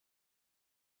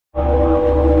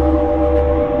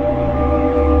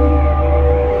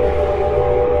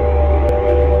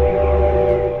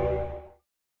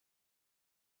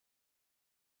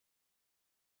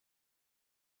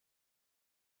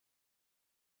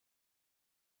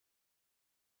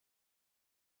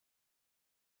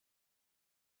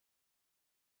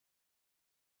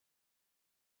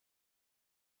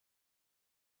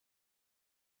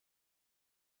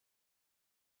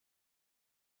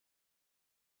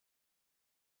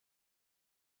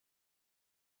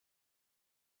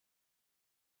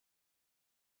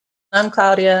I'm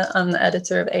Claudia. I'm the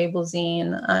editor of Able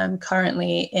Zine. I'm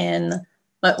currently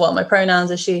my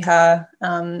pronouns are she, her,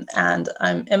 and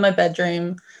I'm in my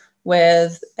bedroom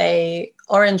with a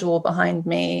orange wall behind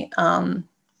me,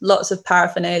 lots of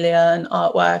paraphernalia and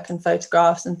artwork and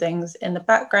photographs and things in the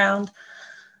background.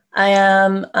 I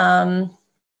am an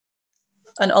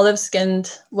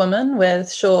olive-skinned woman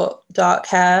with short, dark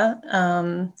hair.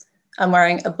 I'm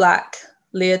wearing a black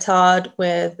leotard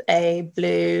with a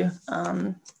blue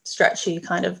stretchy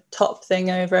kind of top thing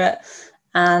over it,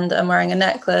 and I'm wearing a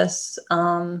necklace,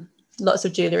 lots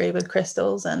of jewelry with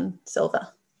crystals and silver.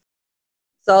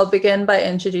 So I'll begin by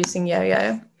introducing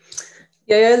Yo-Yo.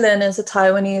 Yo-Yo Lin is a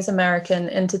Taiwanese-American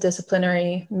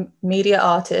interdisciplinary media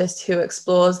artist who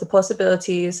explores the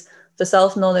possibilities for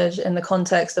self-knowledge in the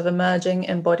context of emerging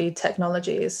embodied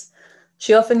technologies.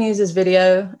 She often uses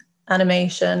video,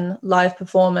 animation, live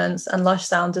performance, and lush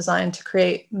sound design to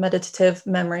create meditative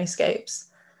memoryscapes.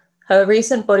 Her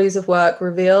recent bodies of work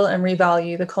reveal and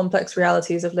revalue the complex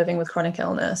realities of living with chronic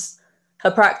illness.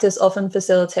 Her practice often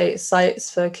facilitates sites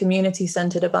for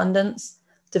community-centered abundance,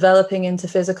 developing into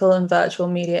physical and virtual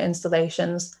media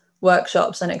installations,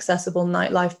 workshops, and accessible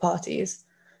nightlife parties.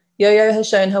 Yo-Yo has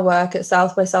shown her work at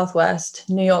South by Southwest,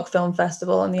 New York Film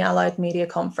Festival, and the Allied Media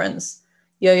Conference.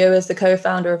 Yo-Yo is the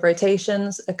co-founder of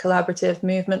Rotations, a collaborative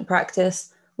movement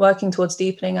practice working towards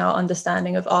deepening our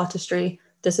understanding of artistry,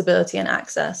 disability, and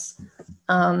access.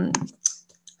 I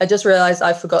just realized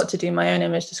I forgot to do my own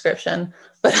image description,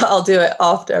 but I'll do it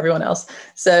after everyone else.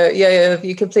 So Yo-Yo, if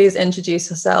you could please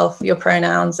introduce yourself, your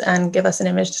pronouns, and give us an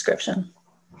image description.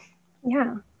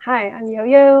 Yeah, hi, I'm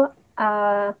Yo-Yo.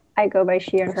 I go by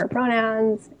she and her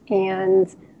pronouns,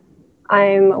 and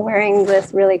I'm wearing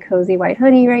this really cozy white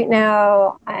hoodie right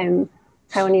now. I'm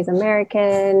Taiwanese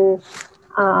American.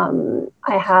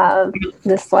 I have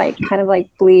this kind of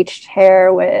bleached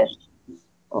hair with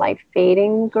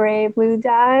fading gray blue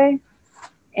dye.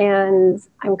 And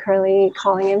I'm currently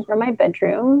calling in from my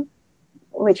bedroom,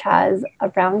 which has a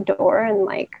brown door and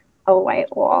a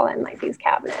white wall and these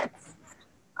cabinets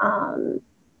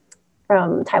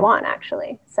from Taiwan,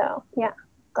 actually. So yeah,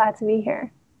 glad to be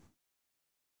here.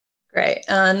 Great.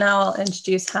 Now I'll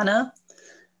introduce Hannah.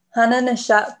 Hannah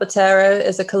Nishat Botero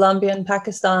is a Colombian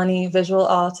Pakistani visual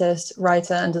artist,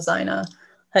 writer, and designer.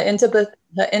 Her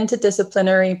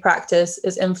interdisciplinary practice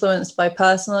is influenced by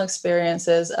personal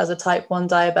experiences as a type 1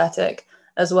 diabetic,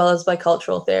 as well as by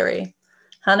cultural theory.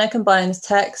 Hannah combines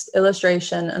text,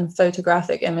 illustration, and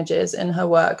photographic images in her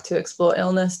work to explore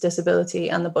illness, disability,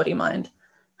 and the body-mind.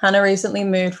 Hannah recently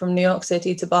moved from New York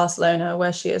City to Barcelona,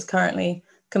 where she is currently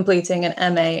completing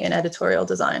an MA in editorial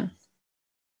design.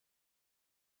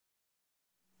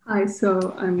 Hi,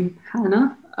 so I'm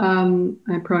Hannah.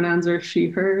 My pronouns are she,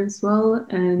 her as well,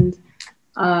 and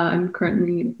I'm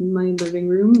currently in my living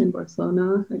room in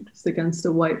Barcelona, just against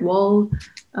a white wall.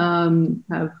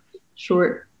 Have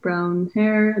short brown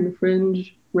hair and a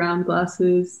fringe, round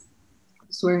glasses,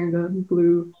 just wearing a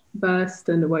blue vest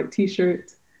and a white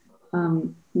t-shirt.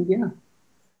 Yeah.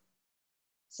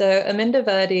 So Aminda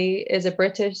Verdi is a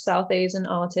British South Asian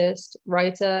artist,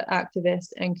 writer,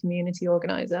 activist, and community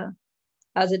organizer.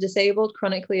 As a disabled,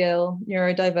 chronically ill,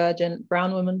 neurodivergent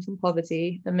brown woman from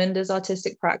poverty, Aminda's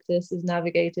artistic practice is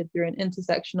navigated through an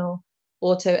intersectional,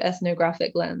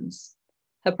 autoethnographic lens.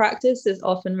 Her practice is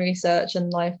often research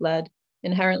and life-led,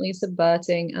 inherently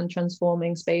subverting and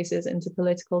transforming spaces into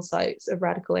political sites of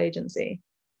radical agency.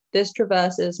 This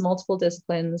traverses multiple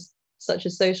disciplines, such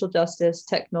as social justice,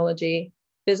 technology,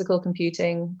 physical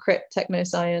computing, crypt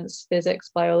technoscience,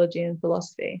 physics, biology, and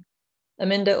philosophy.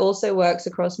 Aminda also works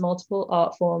across multiple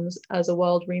art forms as a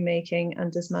world remaking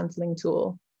and dismantling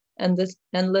tool, and this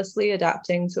endlessly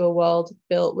adapting to a world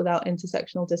built without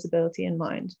intersectional disability in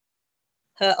mind.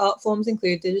 Her art forms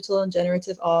include digital and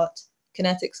generative art,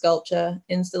 kinetic sculpture,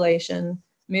 installation,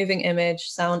 moving image,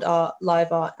 sound art,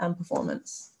 live art, and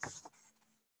performance.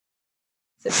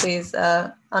 So please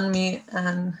unmute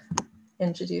and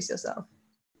introduce yourself.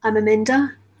 I'm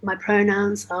Aminda. My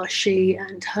pronouns are she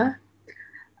and her.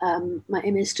 My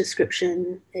image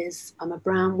description is I'm a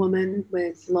brown woman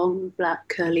with long black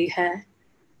curly hair,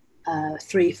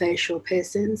 3 facial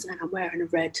piercings, and I'm wearing a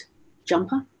red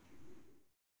jumper.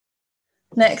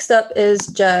 Next up is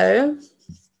Joe.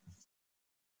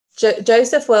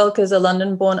 Joseph Wilk is a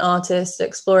London-born artist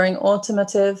exploring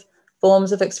automotive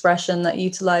forms of expression that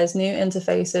utilize new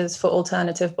interfaces for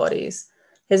alternative bodies.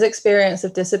 His experience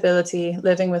of disability,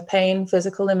 living with pain,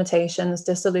 physical limitations,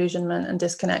 disillusionment, and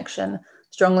disconnection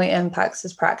strongly impacts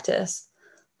his practice.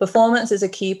 Performance is a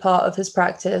key part of his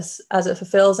practice as it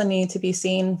fulfills a need to be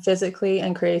seen physically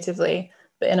and creatively,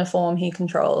 but in a form he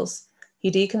controls. He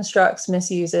deconstructs,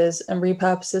 misuses, and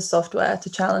repurposes software to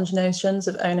challenge notions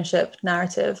of ownership,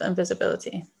 narrative, and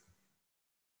visibility.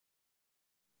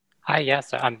 Hi,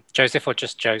 yes, I'm Joseph, or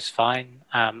just Joe's fine.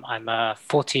 I'm a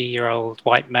 40-year-old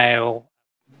white male,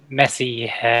 messy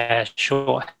hair,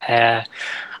 short hair,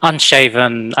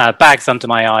 unshaven, bags under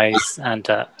my eyes, and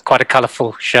quite a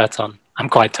colourful shirt on. I'm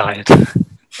quite tired.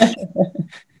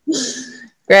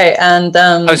 Great, and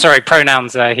oh, sorry,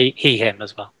 pronouns he, him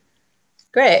as well.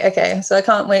 Great, okay, so I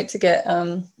can't wait to get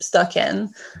stuck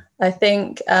in. I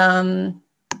think, Joe,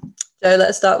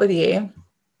 let's start with you.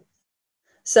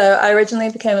 So I originally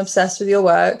became obsessed with your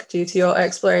work due to your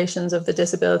explorations of the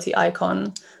disability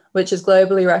icon, which is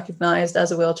globally recognized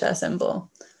as a wheelchair symbol.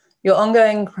 Your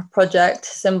ongoing project,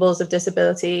 Symbols of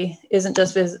Disability, isn't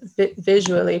just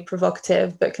visually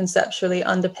provocative, but conceptually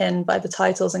underpinned by the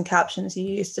titles and captions you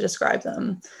use to describe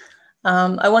them.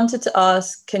 I wanted to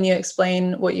ask, can you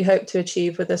explain what you hope to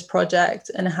achieve with this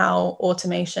project and how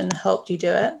automation helped you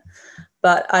do it?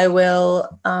 But I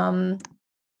will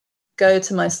go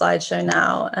to my slideshow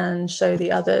now and show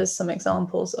the others some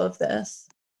examples of this.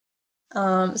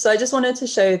 So I just wanted to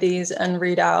show these and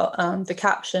read out the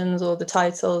captions or the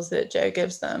titles that Joe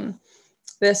gives them.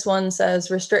 This one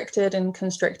says, restricted and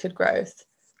constricted growth.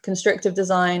 Constrictive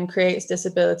design creates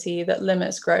disability that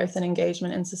limits growth and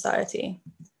engagement in society.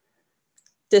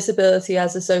 Disability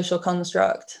as a social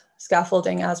construct,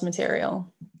 scaffolding as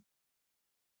material.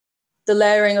 The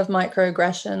layering of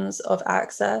microaggressions of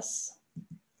access.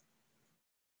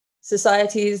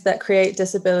 Societies that create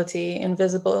disability,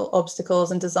 invisible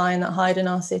obstacles and design that hide in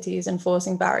our cities,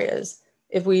 enforcing barriers.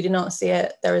 If we do not see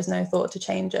it, there is no thought to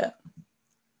change it.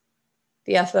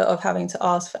 The effort of having to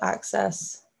ask for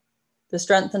access. The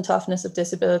strength and toughness of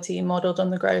disability modeled on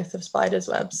the growth of spiders'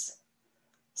 webs.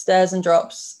 Stairs and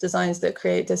drops, designs that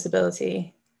create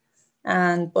disability,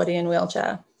 and body in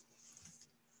wheelchair.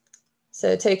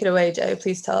 So take it away, Joe.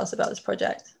 Please tell us about this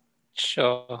project.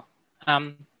 Sure.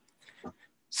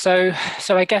 So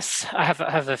I guess I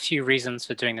have a few reasons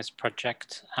for doing this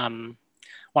project. One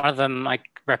of them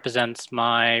represents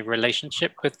my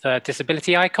relationship with the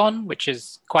disability icon, which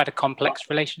is quite a complex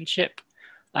relationship.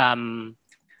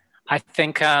 I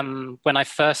think when I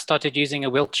first started using a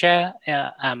wheelchair,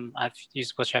 I've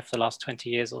used a wheelchair for the last 20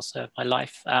 years or so of my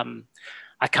life.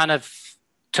 I kind of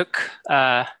took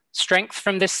strength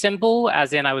from this symbol,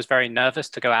 as in I was very nervous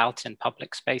to go out in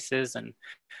public spaces, and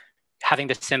having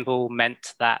this symbol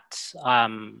meant that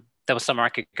there was somewhere I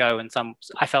could go, and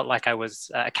I felt like I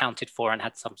was accounted for and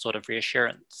had some sort of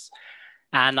reassurance.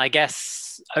 And I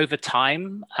guess over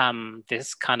time,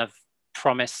 this kind of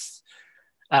promise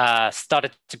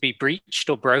started to be breached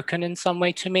or broken in some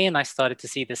way to me, and I started to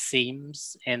see the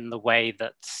seams in the way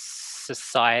that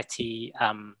society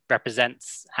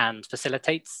represents and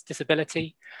facilitates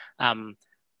disability.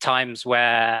 Times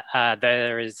where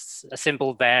there is a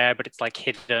symbol there, but it's like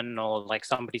hidden, or like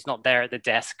somebody's not there at the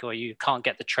desk, or you can't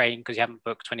get the train because you haven't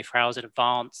booked 24 hours in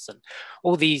advance. And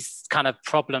all these kind of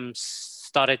problems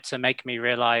started to make me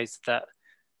realize that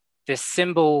this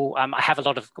symbol I have a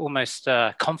lot of almost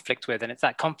conflict with, and it's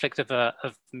that conflict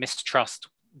of mistrust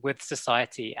with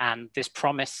society, and this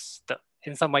promise that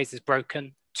in some ways is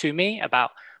broken to me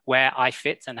about where I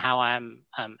fit and how I'm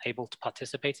able to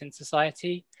participate in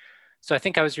society. So I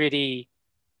think I was really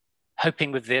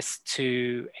hoping with this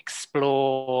to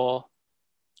explore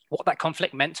what that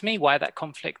conflict meant to me, why that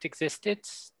conflict existed,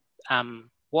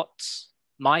 what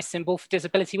my symbol for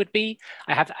disability would be.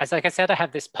 Like I said, I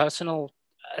have this personal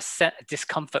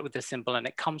discomfort with the symbol, and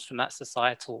it comes from that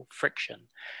societal friction.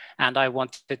 And I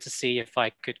wanted to see if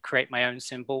I could create my own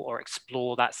symbol or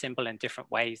explore that symbol in different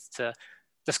ways to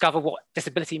discover what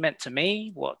disability meant to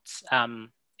me, what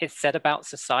it said about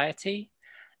society,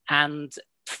 and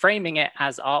framing it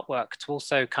as artwork to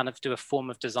also kind of do a form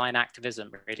of design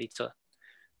activism, really, to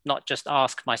not just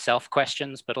ask myself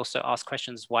questions, but also ask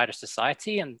questions wider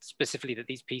society, and specifically that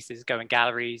these pieces go in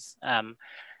galleries,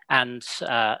 and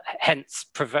hence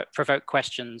provoke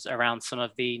questions around some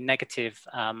of the negative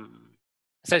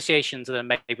associations that are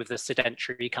made with the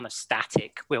sedentary kind of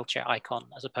static wheelchair icon,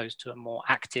 as opposed to a more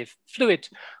active, fluid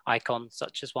icon,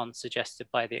 such as one suggested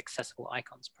by the Accessible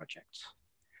Icons project.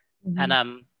 Mm-hmm.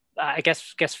 And I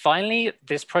guess finally,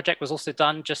 this project was also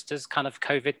done just as kind of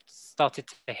COVID started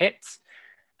to hit.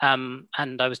 And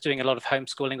I was doing a lot of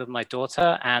homeschooling with my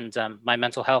daughter, and my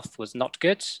mental health was not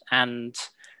good. And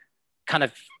kind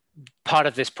of part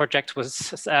of this project was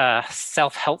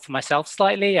self-help for myself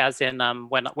slightly, as in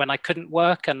when I couldn't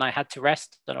work and I had to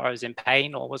rest, or I was in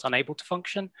pain or was unable to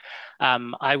function,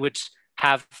 I would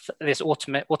have this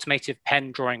automated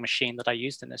pen drawing machine that I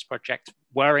used in this project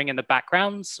whirring in the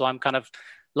background. So I'm kind of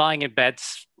lying in bed,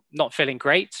 not feeling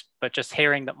great, but just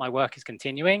hearing that my work is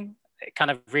continuing, it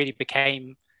kind of really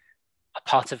became a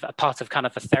part of kind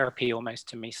of a therapy almost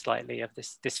to me slightly, of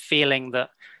this feeling that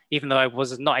even though I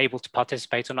was not able to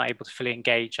participate or not able to fully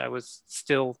engage, I was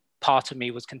still, part of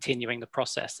me was continuing the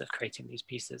process of creating these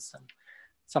pieces, and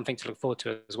something to look forward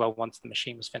to as well once the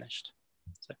machine was finished.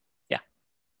 So yeah.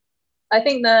 I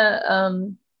think they're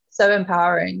so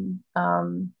empowering,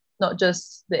 not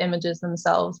just the images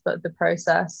themselves, but the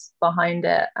process behind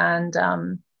it. And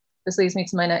this leads me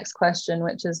to my next question,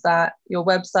 which is that your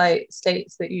website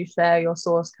states that you share your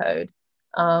source code.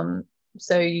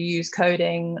 So you use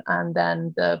coding, and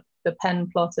then the pen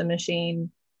plotter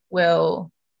machine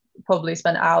will probably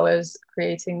spend hours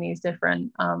creating these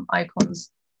different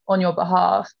icons on your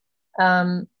behalf.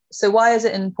 So why is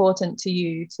it important to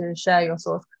you to share your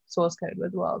source code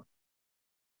with the world?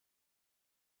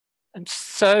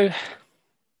 So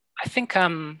I think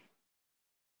I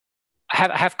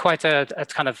have quite a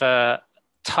kind of a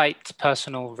tight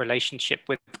personal relationship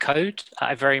with code.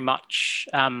 I very much,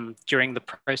 during the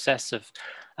process of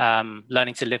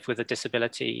learning to live with a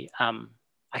disability,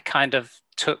 I kind of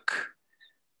took,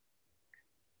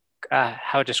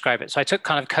 how to describe it? So I took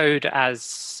kind of code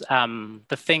as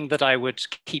the thing that I would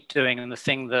keep doing, and the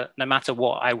thing that no matter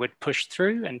what I would push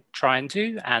through and try and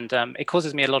do. And it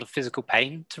causes me a lot of physical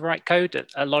pain to write code.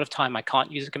 A lot of time I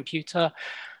can't use a computer.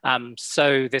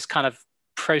 So this kind of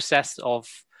process of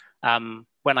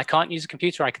when I can't use a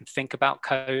computer, I can think about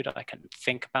code, I can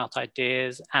think about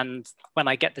ideas. And when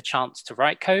I get the chance to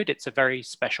write code, it's a very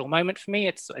special moment for me.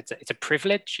 It's a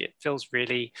privilege. It feels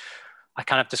really, I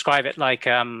kind of describe it like,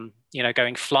 you know,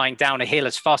 going flying down a hill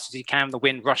as fast as you can, the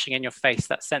wind rushing in your face.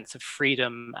 That sense of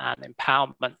freedom and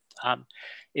empowerment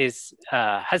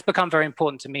has become very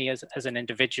important to me as an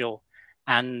individual.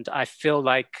 And I feel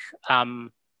like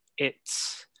it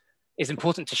is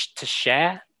important to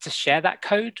share that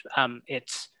code.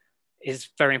 It is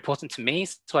very important to me.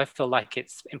 So I feel like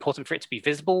it's important for it to be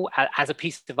visible as a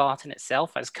piece of art in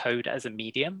itself, as code as a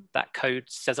medium. That code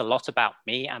says a lot about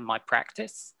me and my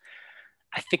practice.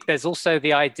 I think there's also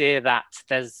the idea that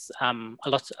there's a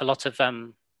lot of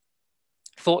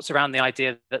thoughts around the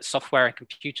idea that software and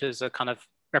computers are kind of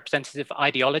representative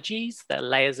ideologies. They're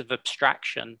layers of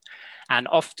abstraction, and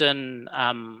often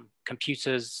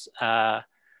computers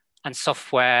and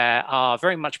software are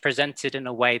very much presented in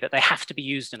a way that they have to be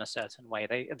used in a certain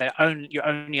way. You're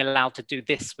only allowed to do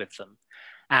this with them.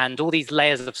 And all these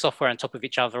layers of software on top of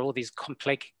each other, all these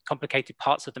complicated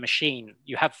parts of the machine,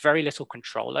 you have very little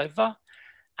control over.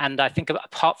 And I think a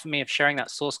part for me of sharing that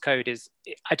source code is,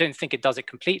 I don't think it does it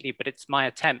completely, but it's my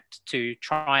attempt to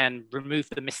try and remove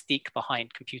the mystique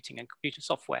behind computing and computer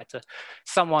software.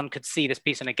 Someone could see this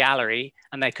piece in a gallery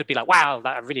and they could be like, wow,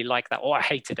 I really like that, or I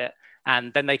hated it.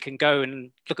 And then they can go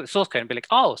and look at the source code and be like,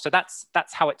 oh, so that's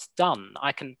how it's done.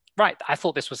 I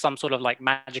thought this was some sort of like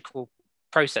magical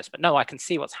process, but no, I can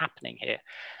see what's happening here.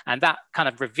 And that kind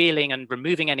of revealing and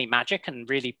removing any magic and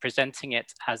really presenting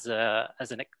it as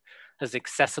an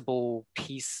accessible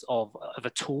piece of a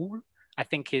tool, I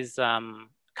think is kind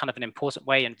of an important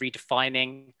way in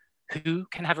redefining who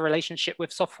can have a relationship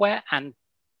with software, and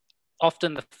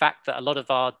often the fact that a lot of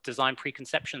our design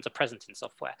preconceptions are present in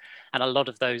software, and a lot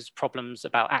of those problems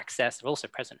about access are also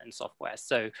present in software.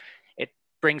 So it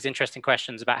brings interesting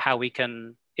questions about how we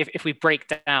can, if we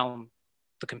break down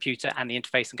the computer and the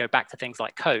interface and go back to things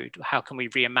like code, how can we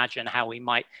reimagine how we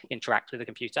might interact with the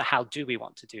computer? How do we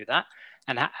want to do that?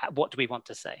 And what do we want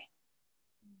to say?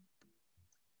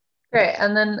 Great.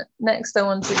 And then next I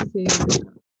wanted to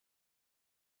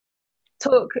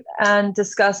talk and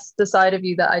discuss the side of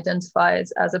you that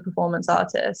identifies as a performance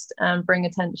artist, and bring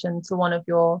attention to one of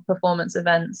your performance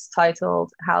events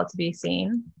titled How to Be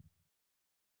Seen,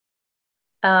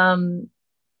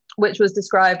 which was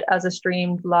described as a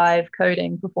streamed live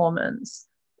coding performance.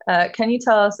 Can you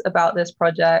tell us about this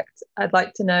project? I'd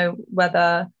like to know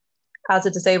whether, as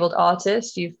a disabled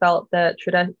artist, you felt that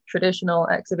traditional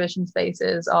exhibition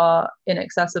spaces are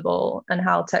inaccessible, and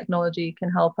how technology can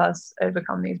help us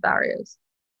overcome these barriers.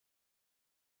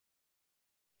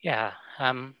 Yeah,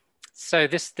 so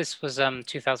this was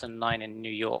 2009 in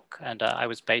New York, and I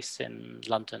was based in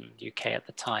London, UK at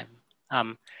the time.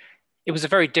 It was a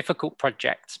very difficult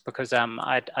project because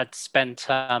I'd spent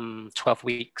 12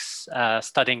 weeks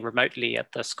studying remotely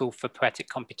at the School for Poetic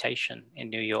Computation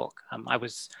in New York. I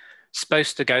was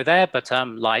supposed to go there, but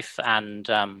life and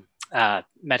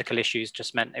medical issues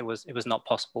just meant it was not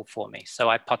possible for me. So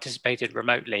I participated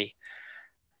remotely,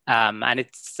 and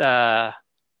it's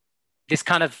this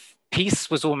kind of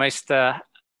piece was almost a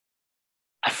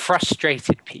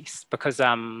frustrated piece because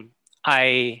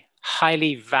I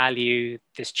highly value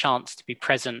this chance to be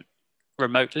present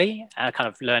remotely, kind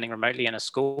of learning remotely in a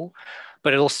school,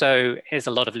 but it also is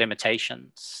a lot of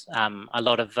limitations, a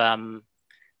lot of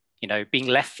you know, being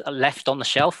left on the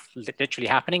shelf, literally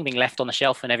happening, being left on the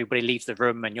shelf, and everybody leaves the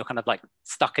room, and you're kind of like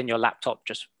stuck in your laptop,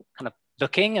 just kind of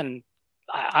looking. And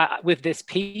with this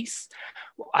piece,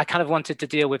 I kind of wanted to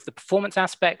deal with the performance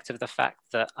aspect of the fact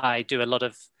that I do a lot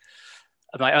of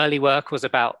my early work was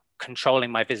about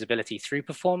controlling my visibility through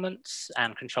performance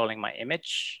and controlling my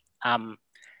image. And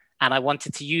I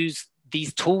wanted to use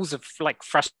these tools of like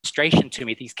frustration to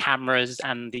me, these cameras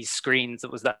and these screens.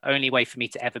 That was the only way for me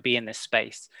to ever be in this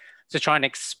space. To try and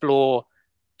explore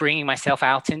bringing myself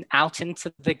out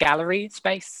into the gallery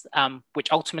space,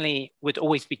 which ultimately would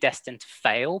always be destined to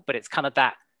fail. But it's kind of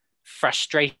that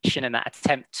frustration and that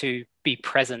attempt to be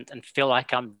present and feel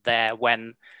like I'm there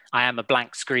when I am a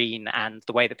blank screen, and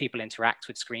the way that people interact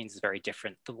with screens is very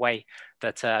different. The way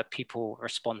that people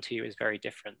respond to you is very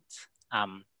different.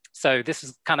 So this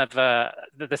is kind of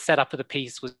the setup of the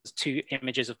piece was 2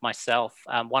 images of myself,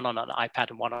 one on an iPad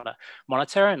and one on a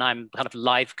monitor, and I'm kind of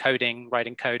live coding,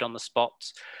 writing code on the spot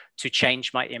to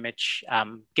change my image,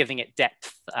 giving it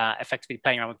depth, effectively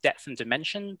playing around with depth and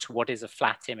dimension to what is a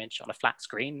flat image on a flat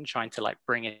screen, trying to like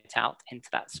bring it out into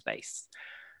that space.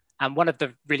 And one of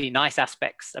the really nice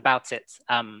aspects about it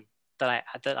that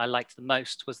I liked the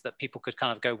most was that people could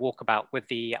kind of go walk about with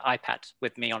the iPad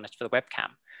with me on it for the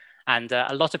webcam. And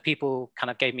a lot of people kind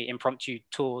of gave me impromptu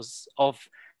tours of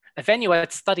a venue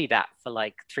I'd studied at for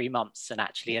like 3 months and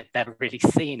actually had never really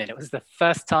seen. And it was the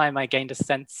first time I gained a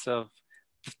sense of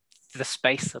the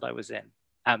space that I was in.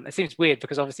 It seems weird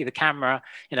because obviously the camera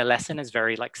in a lesson is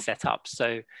very like set up.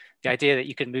 So the idea that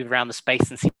you can move around the space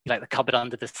and see like the cupboard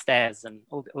under the stairs and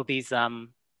all these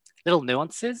little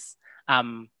nuances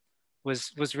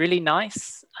was really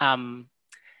nice.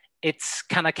 It's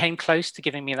kind of came close to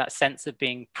giving me that sense of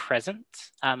being present,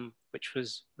 which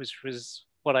was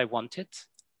what I wanted.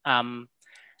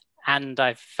 And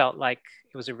I felt like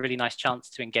it was a really nice chance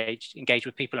to engage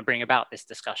with people and bring about this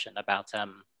discussion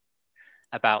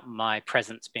about my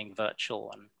presence being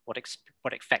virtual and what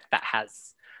effect that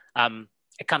has.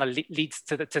 It kind of leads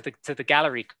to the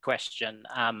gallery question.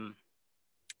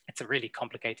 It's a really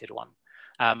complicated one.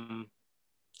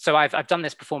 So I've done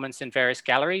this performance in various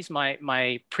galleries.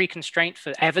 My pre-constraint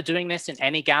for ever doing this in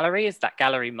any gallery is that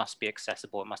gallery must be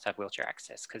accessible. It must have wheelchair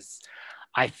access, because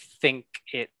I think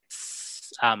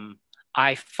it's,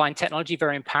 I find technology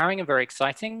very empowering and very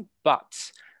exciting,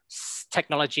 but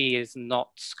technology is not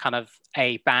kind of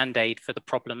a band-aid for the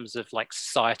problems of like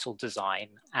societal design.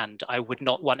 And I would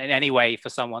not want in any way for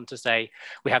someone to say,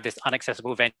 we have this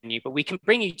inaccessible venue, but we can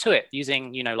bring you to it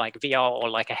using, you know, like VR or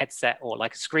like a headset or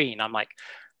like a screen. I'm like,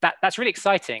 that's really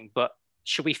exciting, but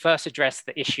should we first address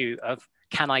the issue of,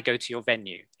 can I go to your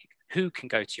venue? Who can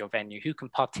go to your venue? Who can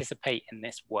participate in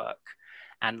this work?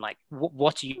 And like,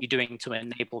 what are you doing to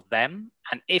enable them?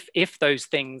 And if those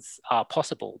things are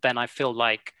possible, then I feel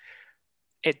like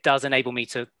it does enable me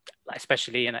to,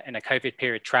 especially in a COVID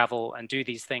period, travel and do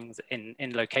these things in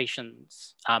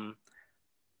locations.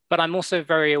 But I'm also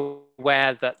very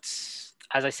aware that,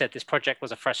 as I said, this project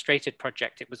was a frustrated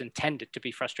project. It was intended to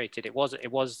be frustrated. It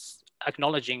was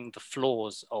acknowledging the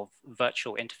flaws of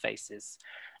virtual interfaces.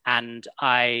 And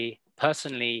I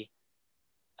personally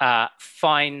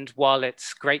find, while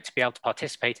it's great to be able to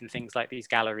participate in things like these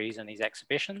galleries and these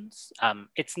exhibitions,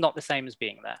 it's not the same as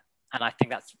being there. And I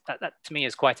think that to me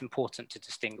is quite important to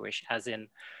distinguish, as in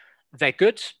they're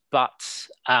good, but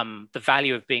the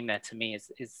value of being there to me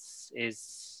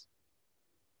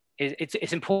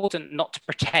it's important not to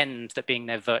pretend that being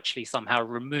there virtually somehow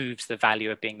removes the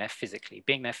value of being there physically.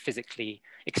 Being there physically,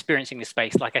 experiencing the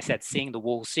space, like I said, seeing the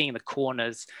walls, seeing the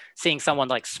corners, seeing someone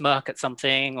like smirk at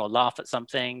something or laugh at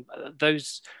something,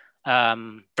 those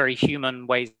very human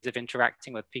ways of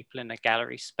interacting with people in a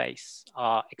gallery space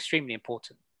are extremely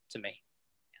important to me.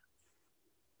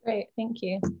 Great, thank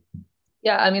you.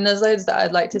 Yeah, I mean, there's loads that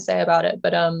I'd like to say about it,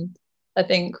 but I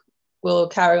think we'll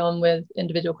carry on with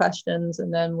individual questions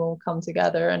and then we'll come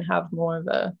together and have more of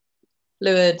a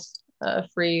fluid,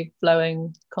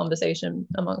 free-flowing conversation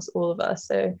amongst all of us.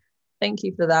 So thank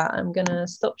you for that. I'm gonna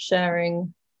stop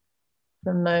sharing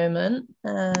for a moment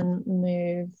and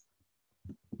move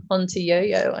on to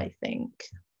Yo-Yo, I think.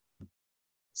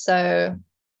 So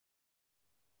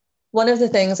one of the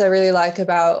things I really like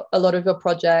about a lot of your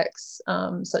projects,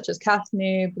 such as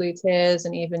Kathnu, Blue Tears,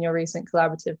 and even your recent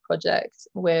collaborative project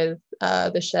with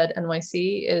the Shed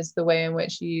NYC, is the way in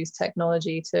which you use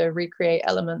technology to recreate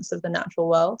elements of the natural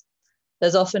world.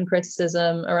 there's often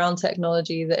criticism around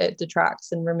technology that it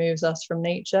detracts and removes us from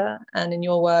nature. And in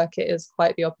your work, it is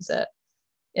quite the opposite.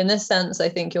 In this sense, I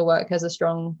think your work has a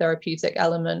strong therapeutic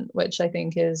element, which I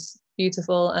think is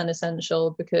beautiful and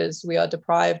essential because we are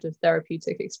deprived of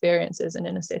therapeutic experiences in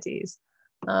inner cities.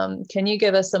 Can you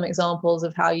give us some examples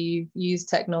of how you've used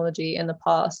technology in the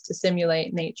past to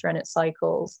simulate nature and its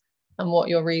cycles, and what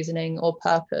your reasoning or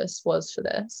purpose was for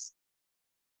this?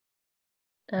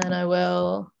 And I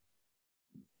will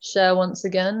share once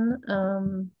again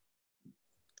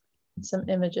some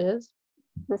images.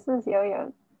 This is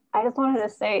Yo-Yo. I just wanted to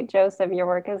say, Joseph, your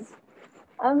work is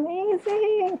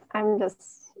amazing. I'm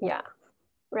just, yeah,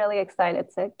 really excited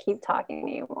to keep talking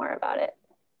to you more about it.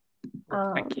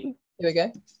 Thank you. Here we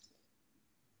go.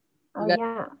 Oh,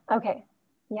 yeah. Okay.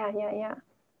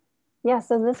 Yeah,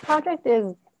 so this project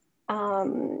is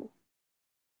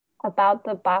about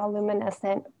the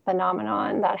bioluminescent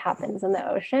phenomenon that happens in the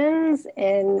oceans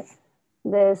in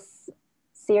this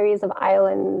series of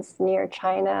islands near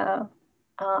China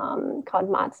called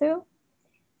Matsu.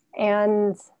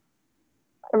 And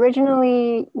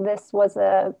originally, this was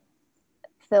a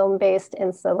film-based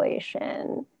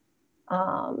installation.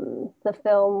 The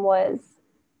film was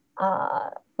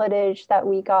footage that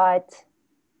we got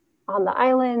on the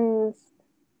islands,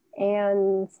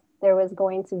 and there was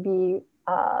going to be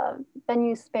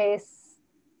venue space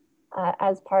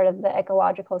as part of the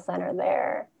ecological center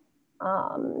there.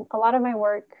 A lot of my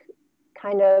work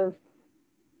kind of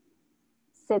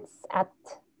sits at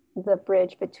the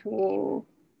bridge between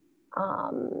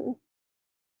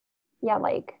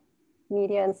like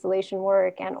media installation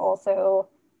work and also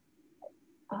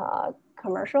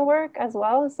commercial work as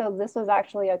well. So this was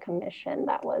actually a commission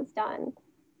that was done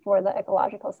for the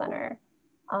ecological center.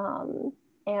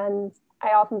 And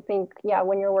I often think,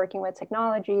 when you're working with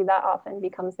technology, that often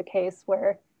becomes the case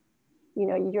where,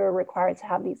 you're required to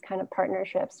have these kind of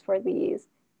partnerships for these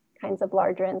kinds of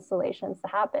larger installations to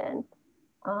happen.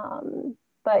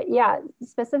 But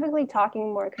specifically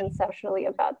talking more conceptually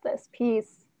about this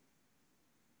piece,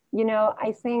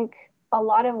 I think a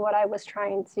lot of what I was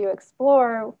trying to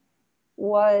explore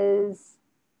was,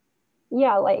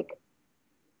 like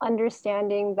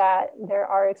understanding that there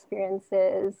are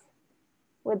experiences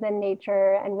within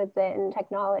nature and within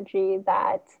technology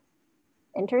that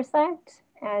intersect,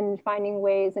 and finding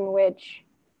ways in which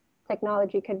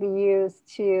technology could be used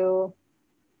to,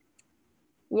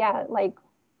 like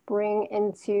bring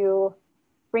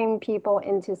people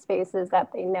into spaces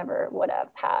that they never would have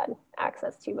had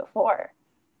access to before.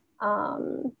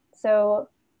 So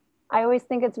I always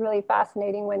think it's really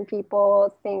fascinating when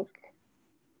people think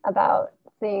about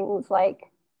things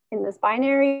like in this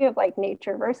binary of like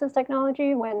nature versus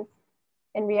technology, when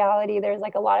in reality, there's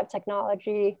like a lot of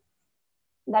technology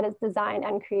that is designed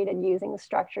and created using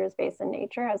structures based in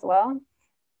nature as well.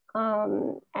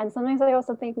 And sometimes I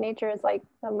also think nature is like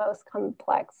the most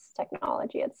complex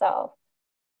technology itself.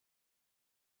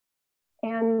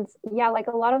 And like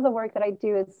a lot of the work that I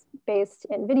do is based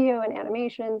in video and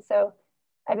animation. So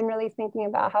I've been really thinking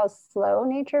about how slow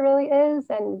nature really is,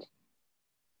 and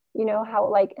how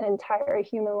like an entire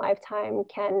human lifetime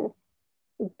can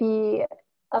be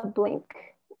a blink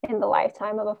in the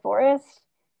lifetime of a forest.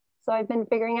 So I've been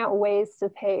figuring out ways to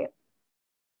pay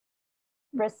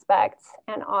respect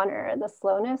and honor the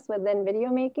slowness within video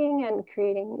making and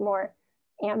creating more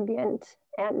ambient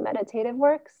and meditative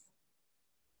works.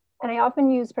 And I often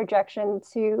use projection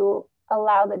to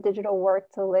allow the digital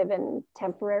work to live in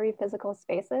temporary physical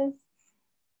spaces.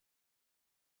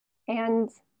 And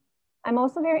I'm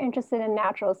also very interested in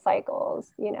natural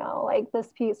cycles. Like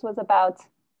this piece was about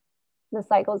the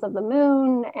cycles of the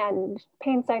moon and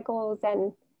pain cycles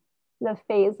and the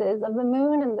phases of the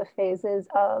moon and the phases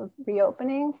of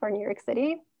reopening for New York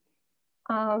City.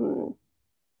 So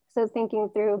thinking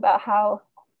through about how,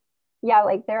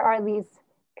 like there are these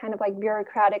kind of like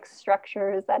bureaucratic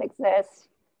structures that exist,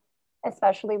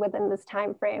 especially within this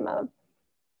time frame of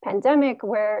pandemic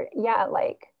where,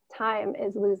 like time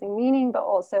is losing meaning, but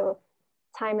also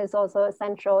time is also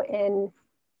essential in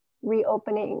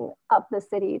reopening up the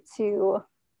city to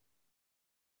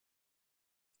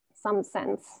some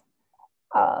sense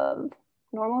of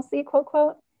normalcy, quote,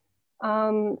 quote.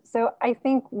 So I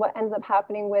think what ends up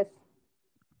happening with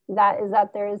that is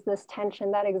that there is this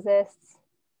tension that exists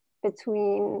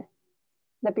between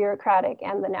the bureaucratic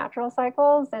and the natural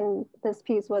cycles. And this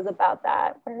piece was about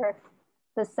that, where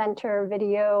the center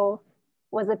video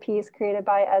was a piece created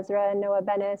by Ezra and Noah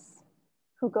Bennis,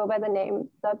 who go by the name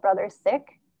The Brothers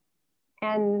Sick,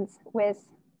 and with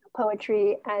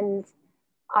poetry and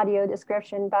audio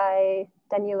description by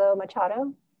Danilo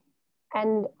Machado.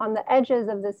 And on the edges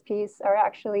of this piece are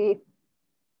actually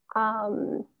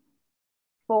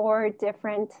 4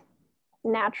 different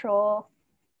natural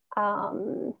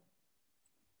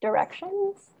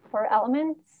directions or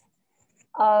elements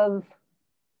of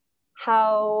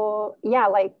how, yeah,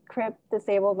 like CRIP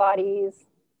disabled bodies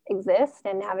exist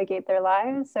and navigate their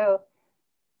lives. So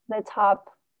the top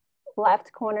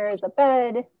left corner is a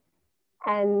bed,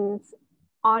 and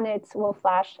on it will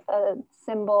flash a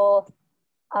symbol,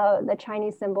 the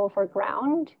Chinese symbol for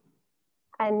ground.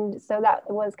 And so that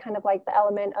was kind of like the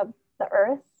element of the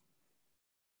earth.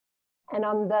 And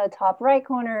on the top right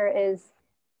corner is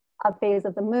a phase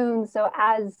of the moon. So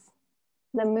as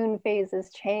the moon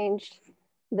phases changed,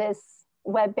 this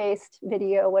web-based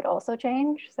video would also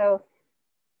change. So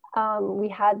we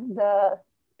had the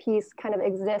piece kind of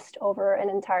exist over an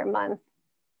entire month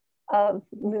of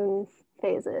moon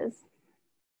phases.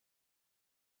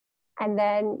 And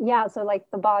then, yeah, so like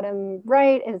the bottom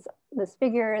right is this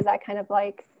figure that kind of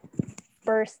like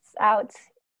bursts out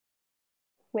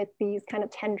with these kind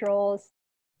of tendrils.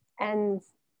 And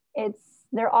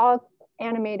they're all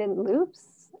animated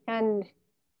loops. And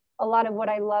a lot of what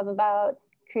I love about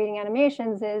creating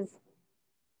animations is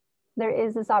there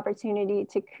is this opportunity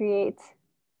to create,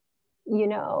 you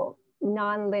know,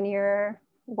 non-linear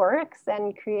works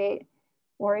and create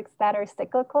works that are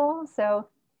cyclical. So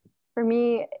for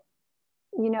me,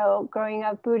 you know, growing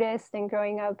up Buddhist and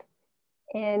growing up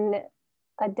in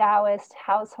a Taoist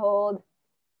household,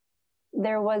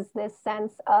 there was this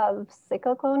sense of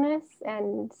cyclicalness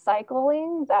and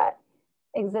cycling that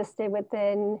existed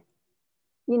within,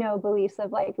 you know, beliefs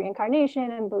of like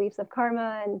reincarnation and beliefs of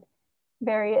karma and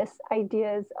various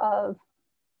ideas of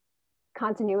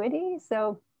continuity.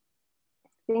 So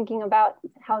thinking about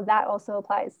how that also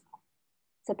applies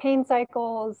to pain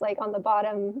cycles, like on the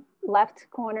bottom left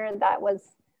corner, that was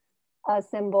a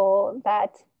symbol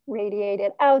that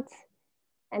radiated out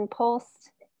and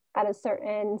pulsed at a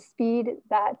certain speed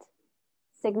that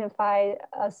signified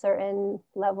a certain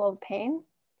level of pain.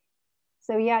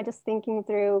 So yeah, just thinking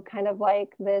through kind of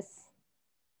like this,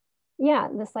 yeah,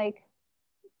 this like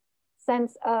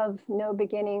sense of no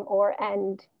beginning or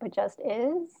end, but just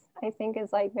is, I think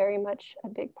is like very much a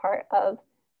big part of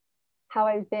how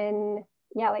I've been,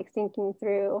 yeah, like thinking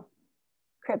through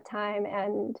crib time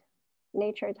and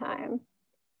nature time.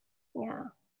 Yeah.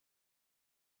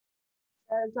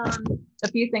 There's a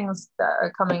few things that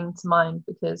are coming to mind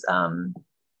because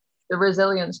the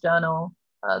resilience journal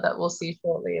that we'll see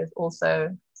shortly is also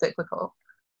cyclical.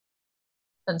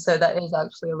 And so that is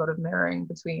actually a lot of mirroring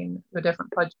between the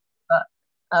different projects.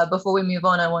 But before we move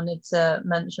on, I wanted to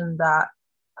mention that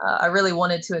I really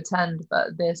wanted to attend,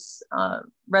 but this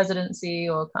residency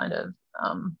or kind of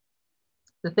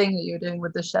the thing that you're doing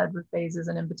with the shed with phases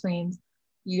and in-betweens,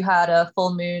 you had a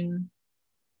full moon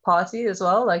party as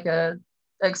well, like a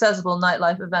accessible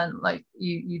nightlife event like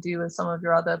you do with some of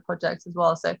your other projects as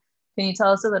well. So can you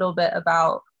tell us a little bit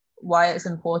about why it's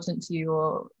important to you,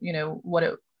 or you know what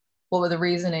were the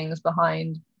reasonings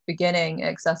behind beginning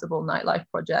accessible nightlife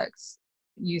projects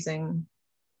using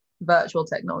virtual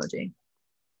technology?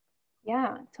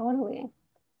 Yeah, totally.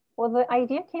 Well, the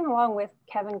idea came along with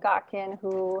Kevin Gotkin,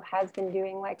 who has been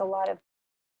doing like a lot of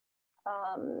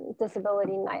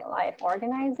disability nightlife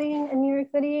organizing in New York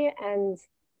City. And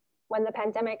when the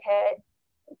pandemic hit,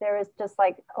 there was just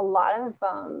like a lot of,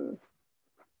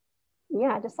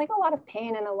 yeah, just like a lot of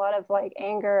pain and a lot of like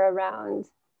anger around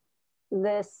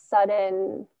this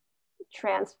sudden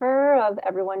transfer of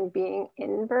everyone being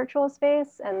in virtual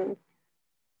space, and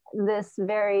this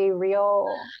very real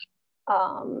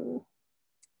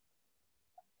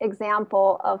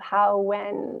example of how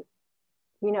when,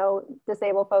 you know,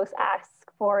 disabled folks ask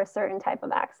for a certain type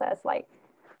of access, like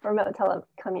remote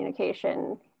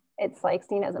telecommunication, it's like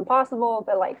seen as impossible,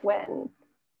 but like when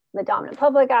the dominant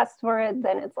public asks for it,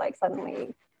 then it's like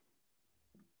suddenly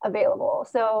available.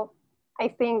 So I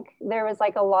think there was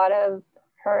like a lot of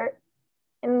hurt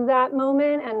in that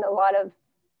moment and a lot of,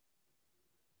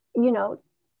 you know,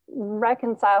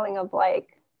 reconciling of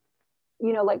like,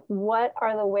 you know, like what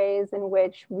are the ways in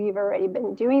which we've already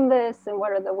been doing this, and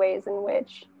what are the ways in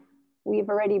which we've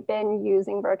already been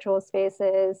using virtual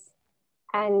spaces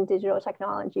and digital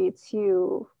technology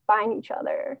to find each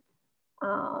other.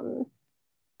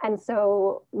 And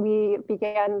so we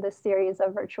began this series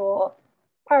of virtual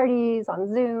parties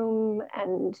on Zoom,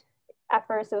 and at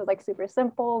first it was like super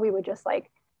simple. We would just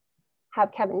like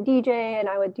have Kevin DJ and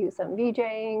I would do some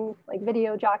VJing, like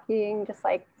video jockeying, just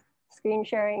like screen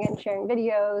sharing and sharing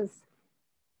videos.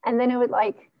 And then it would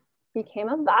like became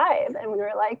a vibe, and we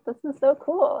were like, this is so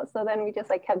cool. So then we just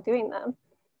like kept doing them.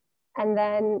 And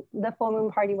then the full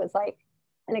moon party was like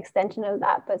an extension of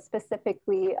that, but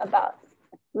specifically about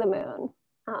the moon.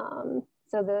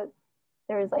 So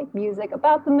there was like music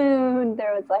about the moon.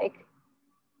 There was like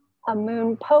a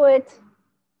moon poet,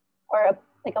 or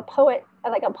like a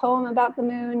poem about the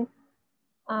moon.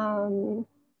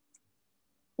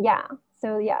 Yeah.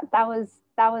 So yeah, that was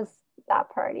that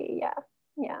party. Yeah.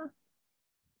 Yeah.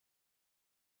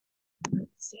 Let's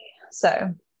see.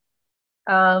 So,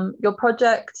 your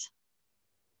project,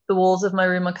 The Walls of My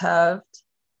Room Are Curved,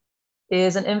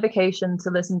 is an invocation to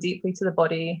listen deeply to the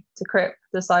body, to crypt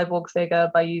the cyborg figure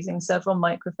by using several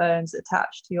microphones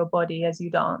attached to your body as you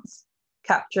dance,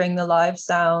 capturing the live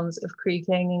sounds of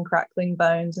creaking and crackling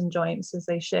bones and joints as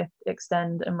they shift,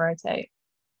 extend, and rotate.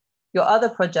 Your other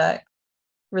project,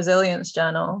 Resilience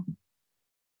Journal,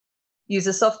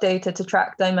 uses soft data to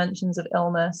track dimensions of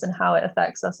illness and how it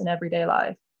affects us in everyday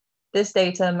life. This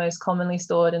data, most commonly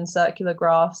stored in circular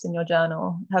graphs in your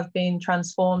journal, have been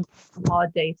transformed from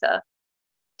hard data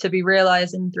to be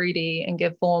realized in 3D and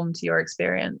give form to your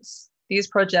experience. These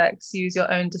projects use your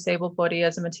own disabled body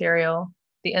as a material,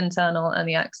 the internal and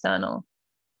the external.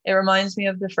 It reminds me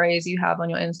of the phrase you have on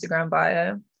your Instagram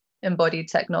bio, embodied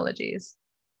technologies.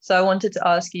 So I wanted to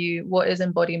ask you, what is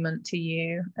embodiment to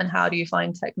you, and how do you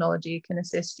find technology can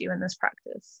assist you in this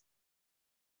practice?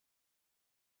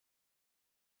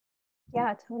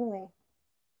 Yeah, totally.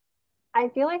 I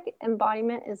feel like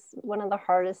embodiment is one of the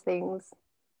hardest things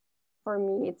for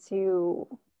me to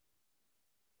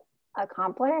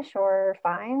accomplish or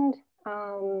find.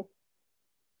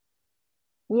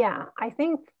 Yeah, I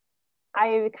think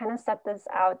I kind of set this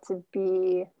out to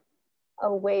be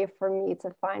a way for me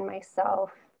to find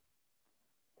myself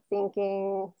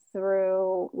thinking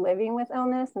through living with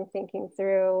illness and thinking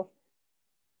through,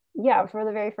 yeah, for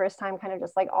the very first time, kind of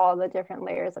just like all the different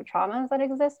layers of traumas that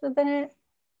exist within it.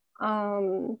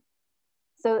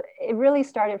 So it really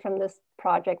started from this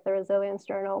project, the Resilience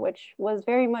Journal, which was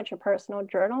very much a personal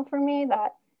journal for me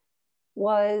that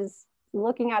was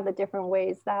looking at the different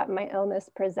ways that my illness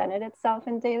presented itself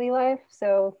in daily life.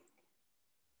 So,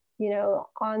 you know,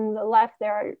 on the left,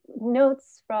 there are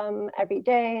notes from every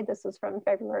day. This was from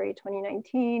February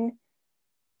 2019.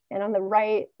 And on the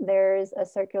right, there's a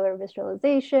circular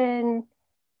visualization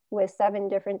with 7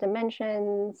 different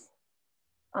dimensions.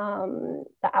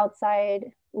 The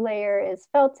outside layer is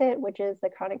felt it, which is the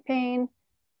chronic pain.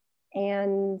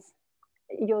 And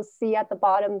you'll see at the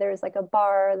bottom, there's like a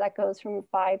bar that goes from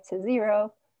 5 to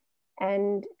 0,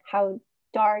 and how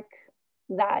dark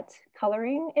that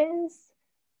coloring is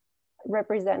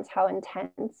represents how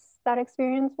intense that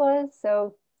experience was.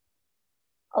 So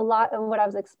a lot of what I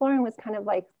was exploring was kind of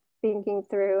like thinking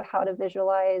through how to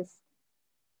visualize,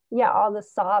 yeah, all the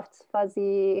soft,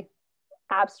 fuzzy,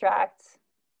 abstract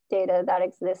data that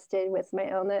existed with my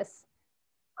illness,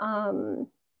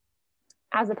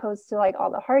 as opposed to like all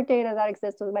the hard data that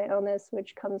exists with my illness,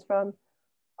 which comes from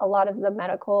a lot of the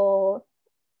medical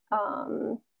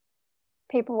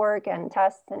paperwork and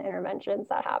tests and interventions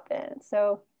that happen.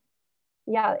 So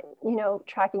yeah, you know,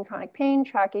 tracking chronic pain,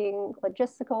 tracking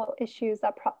logistical issues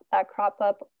that crop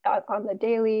up on the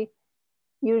daily,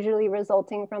 usually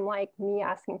resulting from like me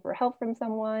asking for help from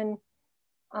someone,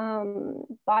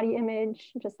 body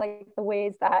image, just like the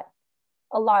ways that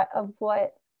a lot of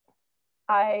what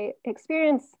I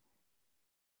experience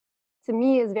to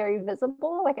me is very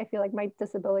visible. Like I feel like my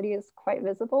disability is quite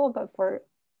visible, but for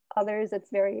others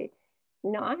it's very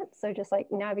not. So just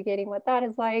like navigating what that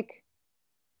is like,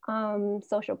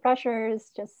 social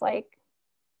pressures, just like,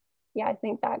 yeah, I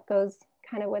think that goes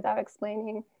kind of without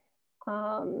explaining.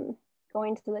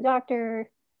 Going to the doctor,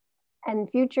 and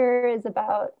future is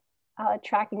about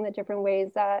tracking the different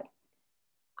ways that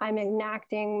I'm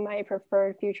enacting my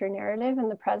preferred future narrative in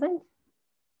the present.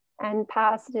 And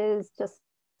past is just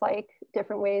like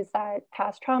different ways that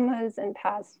past traumas and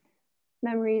past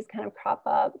memories kind of crop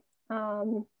up.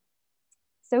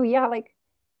 So yeah, like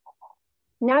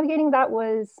navigating that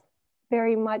was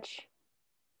very much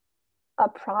a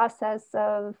process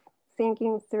of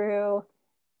thinking through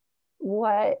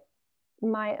what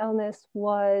my illness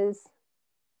was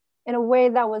in a way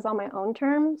that was on my own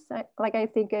terms. Like I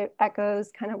think it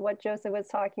echoes kind of what Joseph was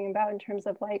talking about in terms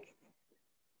of like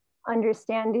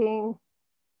understanding,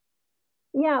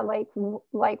 yeah, like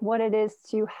what it is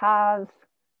to have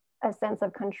a sense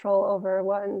of control over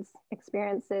one's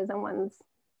experiences and one's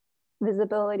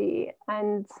visibility.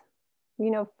 And, you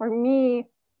know, for me,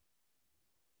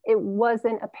 it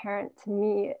wasn't apparent to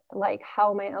me like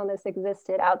how my illness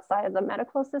existed outside of the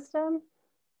medical system.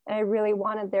 And I really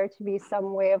wanted there to be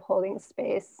some way of holding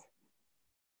space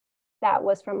that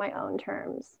was from my own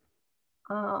terms.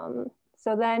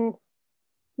 So then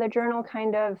the journal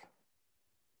kind of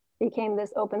became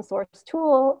this open source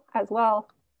tool as well,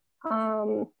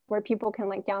 where people can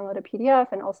like download a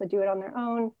PDF and also do it on their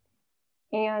own.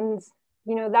 And,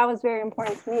 you know, that was very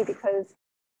important to me because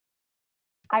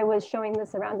I was showing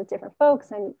this around to different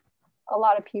folks, and a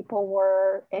lot of people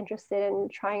were interested in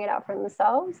trying it out for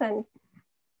themselves. And,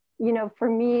 you know, for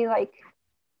me, like,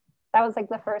 that was like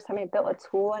the first time I built a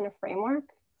tool and a framework.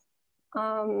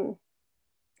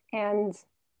 And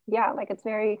yeah, like, it's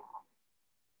very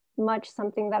much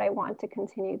something that I want to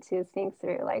continue to think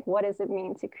through. Like, what does it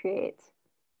mean to create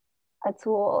a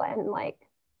tool and like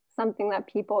something that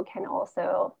people can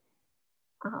also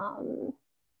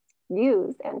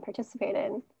use and participate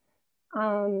in?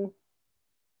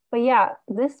 But yeah,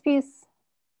 this piece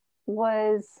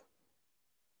was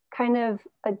kind of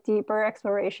a deeper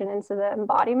exploration into the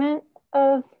embodiment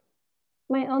of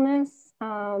my illness.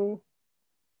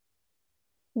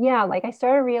 Yeah, like, I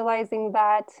started realizing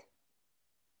that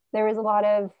there was a lot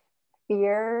of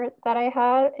fear that I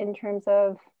had in terms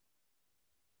of,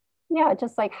 yeah,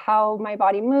 just like how my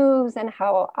body moves and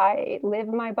how I live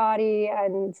my body,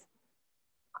 and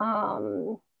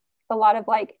a lot of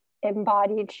like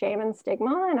embodied shame and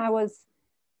stigma. And I was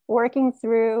working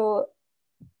through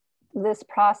this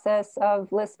process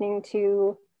of listening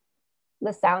to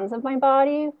the sounds of my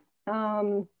body.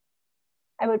 I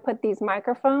would put these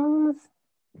microphones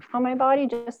on my body,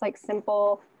 just like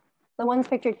simple, the ones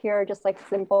pictured here are just like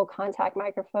simple contact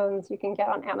microphones you can get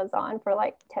on Amazon for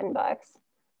like $10.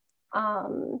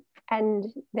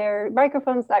 And they're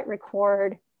microphones that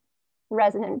record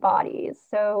resonant bodies.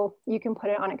 So you can put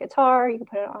it on a guitar, you can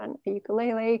put it on a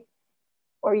ukulele,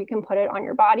 or you can put it on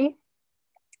your body.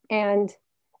 And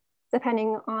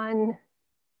depending on,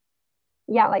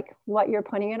 yeah, like what you're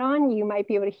putting it on, you might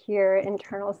be able to hear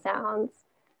internal sounds.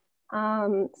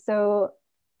 So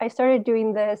I started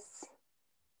doing this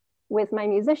with my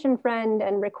musician friend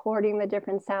and recording the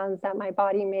different sounds that my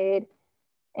body made.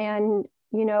 And,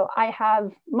 you know, I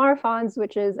have Marfan's,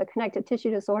 which is a connective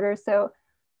tissue disorder. So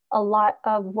a lot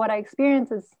of what I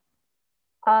experience is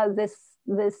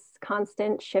this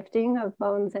constant shifting of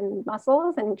bones and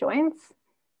muscles and joints.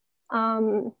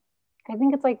 I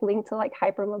think it's like linked to like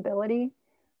hypermobility.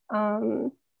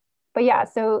 But yeah,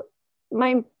 so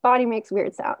my body makes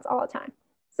weird sounds all the time.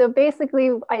 So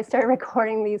basically I started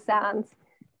recording these sounds,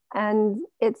 and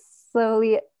it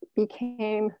slowly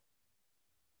became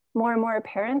more and more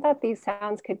apparent that these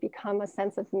sounds could become a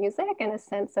sense of music and a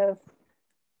sense of,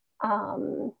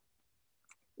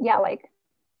 yeah, like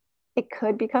it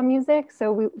could become music.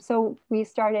 So we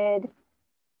started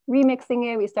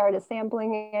remixing it, we started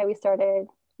sampling it, we started,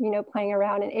 you know, playing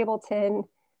around in Ableton,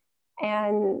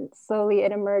 and slowly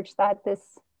it emerged that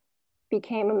this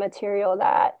became a material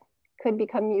that could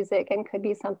become music and could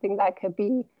be something that could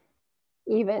be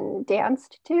even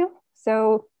danced to.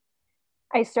 So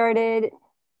I started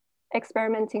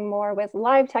experimenting more with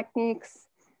live techniques.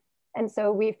 And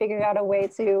so we figured out a way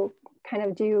to kind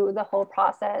of do the whole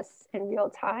process in real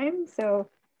time. So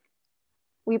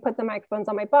we put the microphones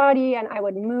on my body and I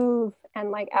would move.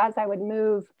 And like, as I would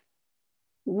move,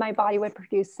 my body would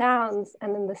produce sounds,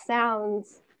 and then the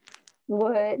sounds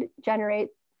would generate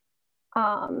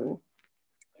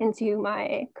into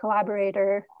my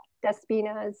collaborator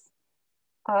Despina's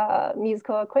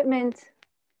musical equipment,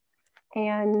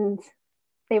 and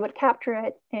they would capture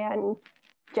it and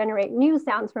generate new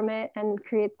sounds from it and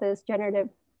create this generative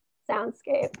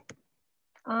soundscape,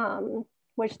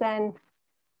 which then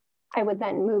I would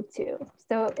then move to.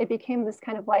 So it became this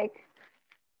kind of like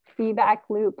feedback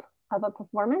loop of a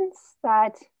performance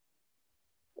that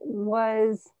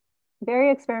was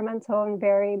very experimental and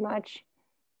very much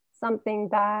something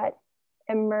that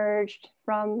emerged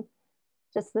from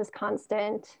just this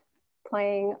constant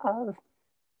playing of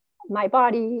my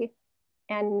body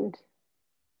and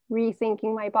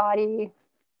rethinking my body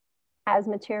as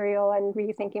material and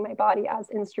rethinking my body as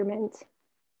instrument,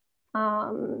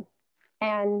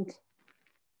 and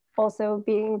also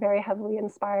being very heavily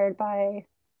inspired by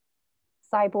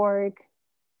cyborg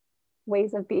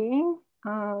ways of being.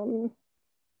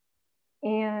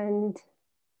 And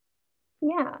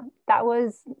yeah, that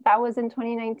was in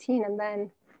 2019, and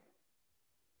then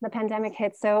the pandemic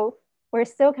hit. So we're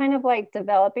still kind of like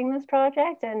developing this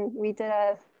project, and we did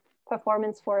a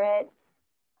performance for it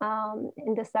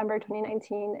in December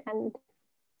 2019, and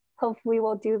hopefully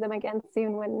we'll do them again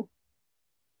soon when,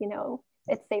 you know,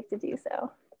 it's safe to do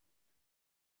so.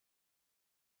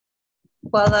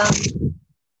 Well,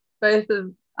 both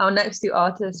of our next two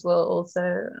artists will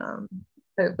also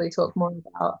hopefully talk more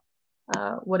about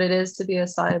what it is to be a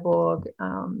cyborg.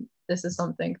 This is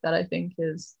something that I think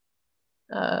is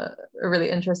a really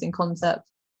interesting concept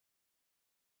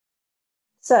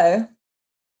So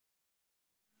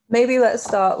maybe let's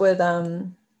start with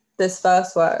this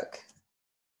first work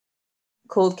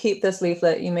called Keep This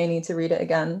Leaflet, You May Need to Read It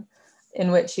Again,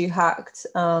 in which you hacked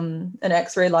an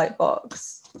X-ray light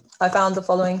box. I found the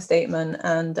following statement,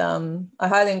 and I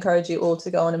highly encourage you all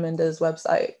to go on Aminda's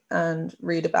website and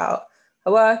read about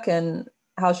her work and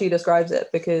how she describes it,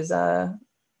 because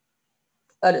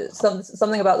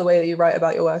something about the way that you write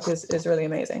about your work is really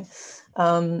amazing.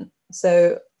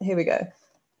 So here we go.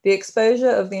 The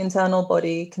exposure of the internal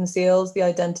body conceals the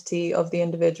identity of the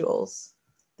individuals.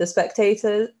 The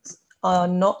spectators are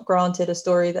not granted a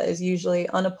story that is usually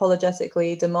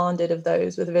unapologetically demanded of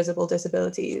those with visible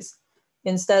disabilities.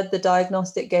 Instead, the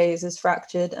diagnostic gaze is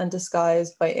fractured and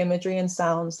disguised by imagery and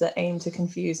sounds that aim to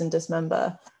confuse and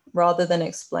dismember, rather than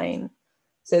explain.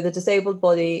 So the disabled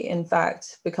body, in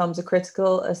fact, becomes a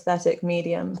critical aesthetic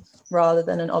medium rather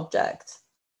than an object.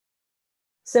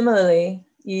 Similarly,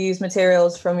 you use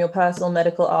materials from your personal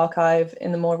medical archive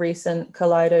in the more recent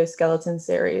Kaleidoskeleton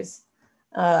series.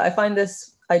 I find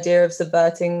this idea of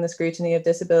subverting the scrutiny of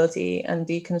disability and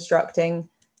deconstructing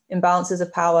imbalances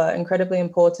of power incredibly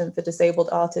important for disabled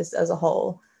artists as a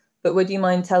whole. But would you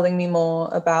mind telling me more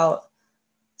about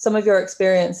some of your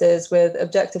experiences with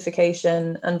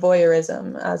objectification and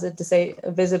voyeurism as a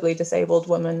visibly disabled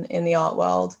woman in the art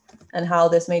world, and how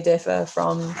this may differ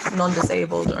from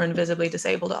non-disabled or invisibly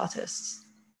disabled artists?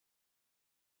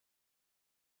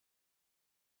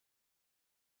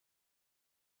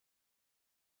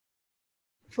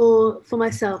 For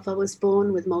myself, I was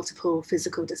born with multiple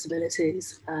physical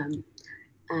disabilities,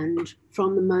 and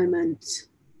from the moment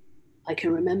I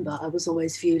can remember, I was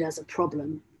always viewed as a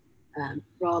problem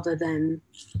rather than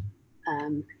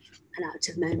an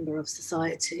active member of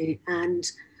society. And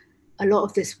a lot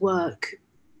of this work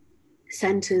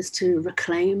centers to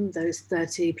reclaim those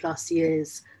 30 plus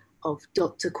years of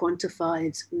doctor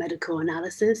quantified medical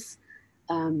analysis.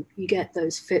 You get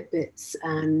those Fitbits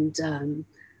and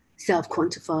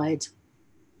self-quantified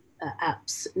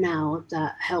apps now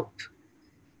that help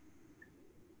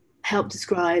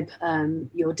describe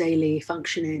your daily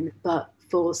functioning. But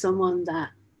for someone that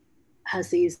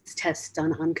has these tests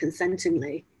done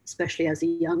unconsentingly, especially as a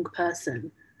young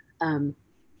person, a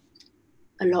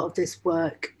lot of this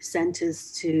work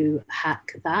centers to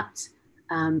hack that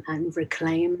and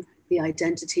reclaim the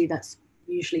identity that's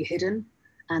usually hidden,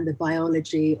 and the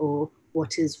biology or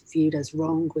what is viewed as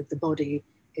wrong with the body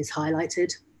is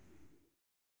highlighted.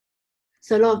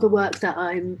 So a lot of the work that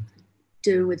I'm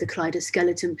doing with the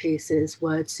Kaleidoskeleton pieces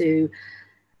were to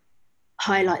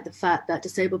highlight the fact that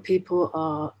disabled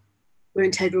people we're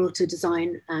integral to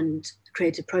design and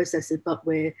creative processes, but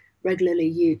we're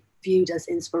regularly viewed as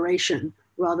inspiration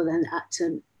rather than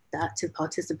the active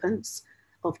participants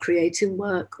of creating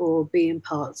work or being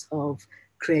part of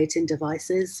creating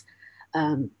devices.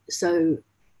 So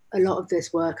a lot of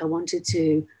this work, I wanted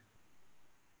to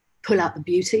pull out the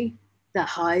beauty that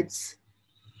hides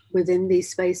within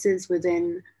these spaces,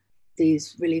 within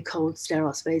these really cold,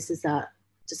 sterile spaces that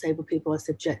disabled people are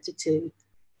subjected to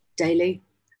daily.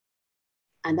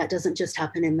 And that doesn't just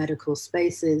happen in medical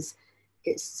spaces.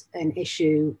 It's an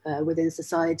issue within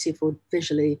society for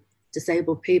visually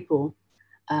disabled people.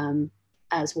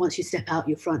 As once you step out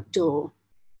your front door,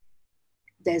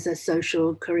 there's a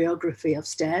social choreography of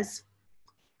stairs,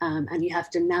 and you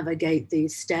have to navigate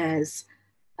these stairs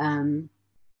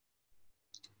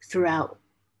throughout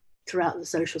the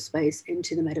social space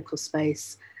into the medical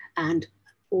space, and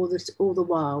all the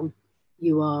while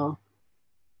you are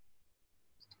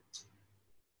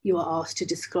asked to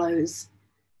disclose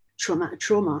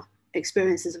trauma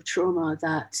experiences of trauma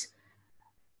that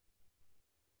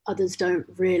others don't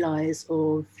realize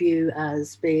or view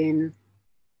as being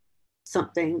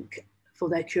something for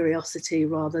their curiosity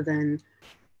rather than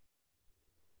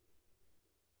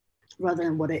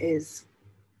what it is.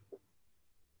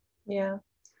 Yeah.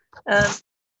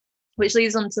 Which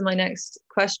leads on to my next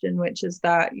question, which is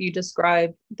that you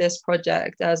describe this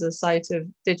project as a site of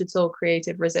digital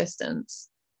creative resistance.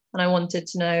 And I wanted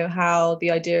to know how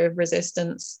the idea of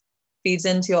resistance feeds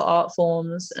into your art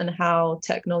forms and how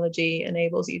technology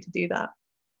enables you to do that.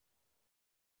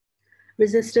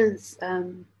 Resistance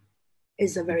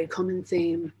is a very common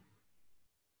theme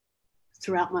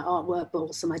throughout my artwork, but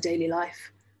also my daily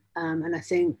life. And I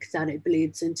think that it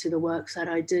bleeds into the works that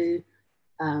I do.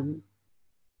 A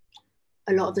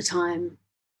lot of the time,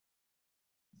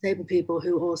 disabled people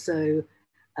who also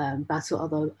battle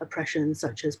other oppressions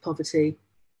such as poverty,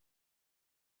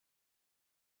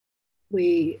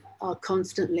 we are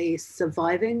constantly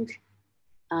surviving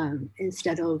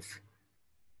instead of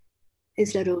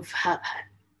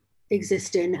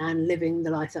existing and living the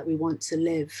life that we want to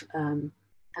live. And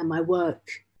my work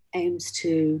aims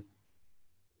to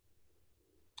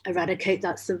eradicate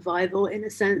that survival, in a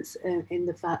sense, in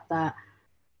the fact that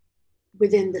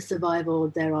within the survival,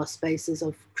 there are spaces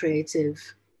of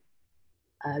creative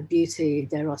beauty.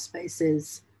 There are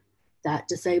spaces that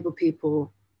disabled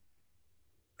people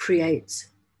create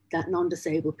that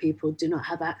non-disabled people do not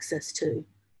have access to.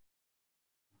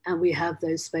 And we have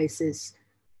those spaces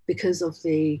because of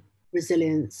the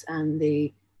resilience and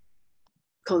the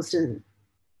constant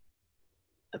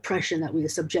oppression that we are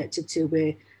subjected to,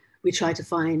 where we try to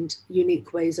find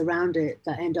unique ways around it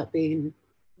that end up being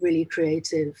really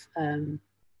creative,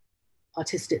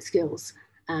 artistic skills.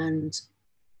 And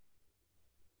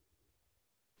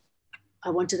I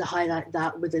wanted to highlight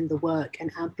that within the work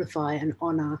and amplify and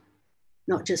honor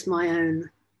not just my own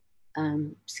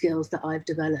skills that I've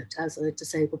developed as a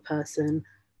disabled person,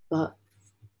 but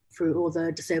through all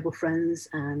the disabled friends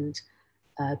and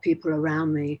people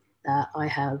around me that I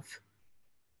have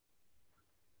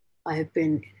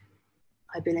been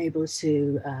able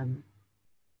to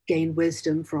gain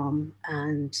wisdom from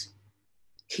and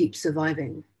keep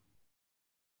surviving.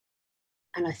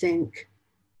 And I think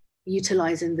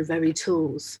utilizing the very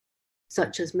tools,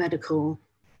 such as medical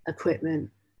equipment,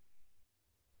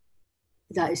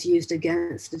 that is used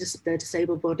against the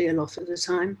disabled body a lot of the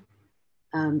time.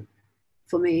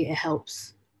 For me, it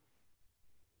helps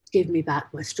give me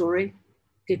back my story,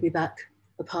 give me back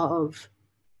a part of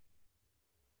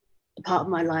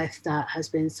my life that has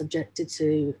been subjected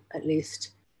to at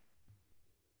least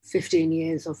 15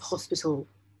 years of hospital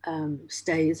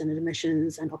stays and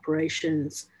admissions and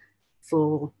operations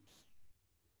for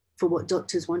what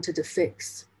doctors wanted to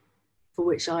fix, for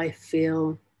which I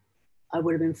feel I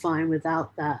would have been fine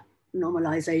without that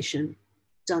normalization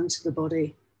done to the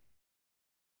body.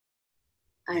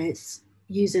 And it's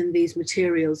using these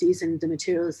materials, using the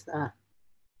materials that,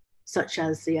 such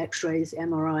as the X-rays,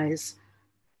 MRIs,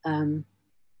 I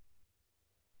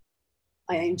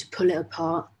aim to pull it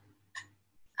apart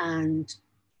and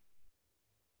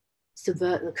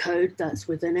subvert the code that's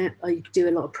within it. I do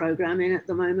a lot of programming at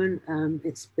the moment.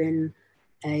 It's been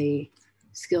a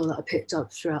skill that I picked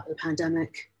up throughout the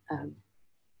pandemic,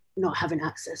 not having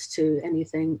access to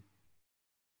anything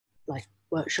like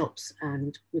workshops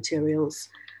and materials.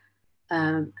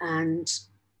 And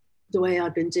the way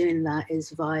I've been doing that is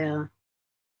via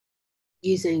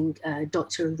using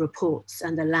doctor reports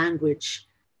and the language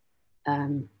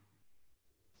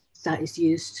that is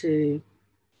used to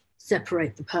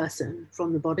separate the person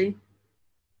from the body.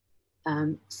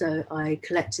 So I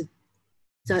collected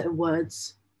certain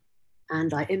words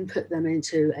and I input them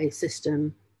into a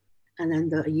system, and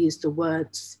then I use the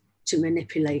words to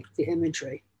manipulate the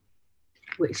imagery,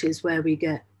 which is where we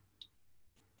get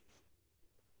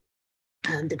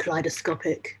the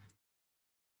kaleidoscopic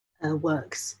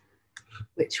works,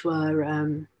 which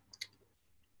were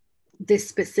this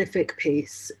specific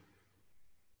piece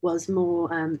was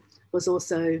more was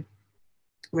also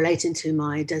relating to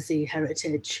my Desi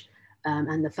heritage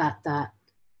and the fact that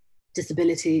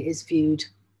disability is viewed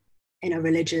in a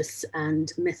religious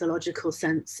and mythological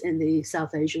sense in the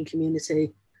South Asian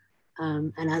community.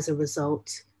 And as a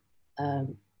result,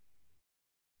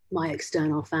 my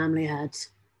external family had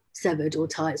severed all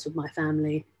ties with my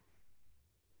family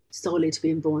solely to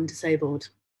being born disabled.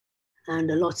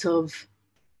 And a lot of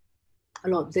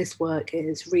this work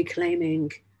is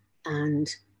reclaiming and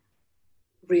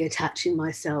reattaching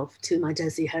myself to my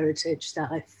Desi heritage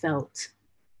that I felt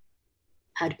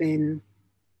had been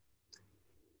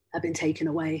taken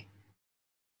away.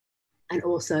 And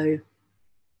also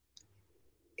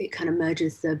it kind of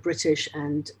merges the British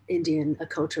and Indian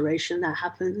acculturation that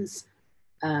happens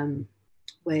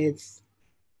with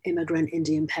immigrant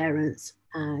Indian parents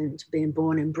and being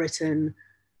born in Britain,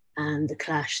 and the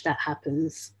clash that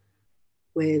happens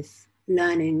with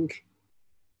learning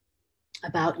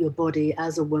about your body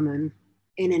as a woman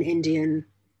in an Indian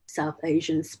South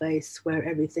Asian space where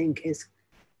everything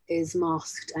is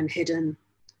masked and hidden,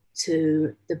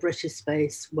 to the British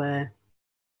space where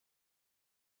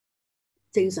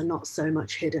things are not so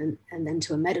much hidden, and then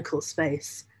to a medical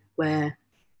space where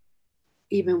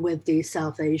even with the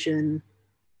South Asian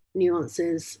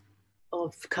nuances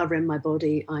of covering my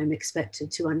body, I'm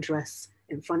expected to undress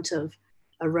in front of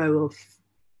a row of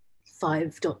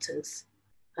 5 doctors.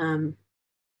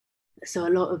 So a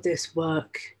lot of this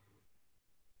work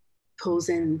pulls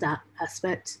in that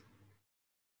aspect.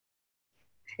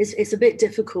 It's a bit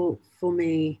difficult for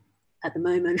me at the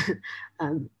moment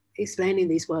explaining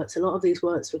these works. A lot of these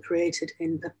works were created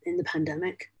in the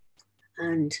pandemic,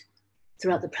 and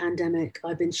throughout the pandemic,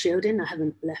 I've been shielding. I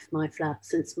haven't left my flat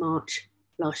since March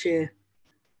last year,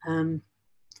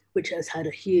 which has had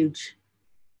a huge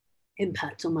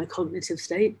impact on my cognitive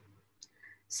state.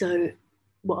 So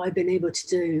what I've been able to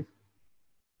do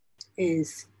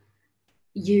is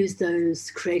use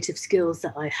those creative skills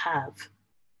that I have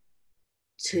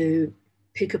to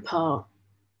pick apart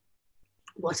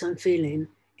what I'm feeling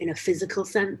in a physical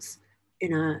sense,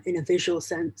 in a visual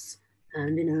sense,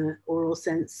 and in an oral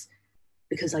sense,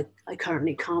 because I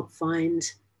currently can't find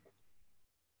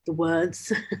the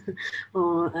words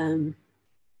or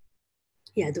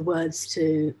the words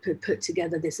to put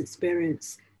together this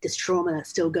experience, this trauma that's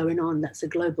still going on, that's a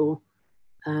global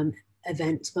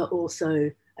event, but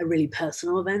also a really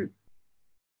personal event.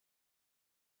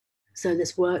 So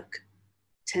this work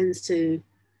tends to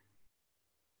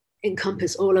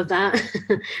encompass all of that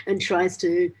and tries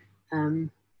to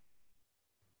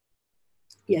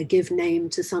give name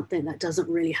to something that doesn't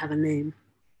really have a name.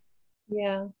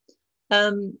 Yeah.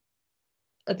 I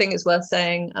think it's worth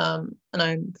saying, and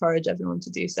I encourage everyone to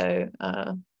do so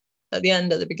at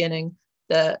the beginning,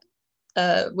 that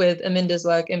with Aminda's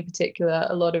work in particular,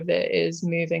 a lot of it is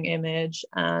moving image,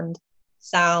 and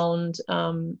sound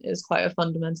is quite a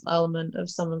fundamental element of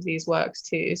some of these works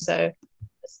too. So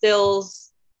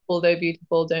stills, although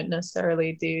beautiful, don't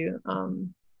necessarily do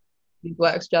these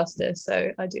works justice.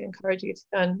 So I do encourage you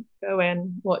to go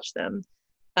in, watch them.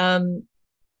 And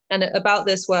about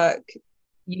this work,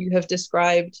 you have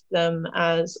described them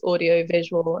as audio,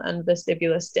 visual, and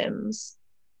vestibular stims.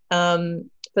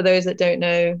 For those that don't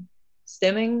know,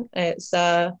 stimming, it's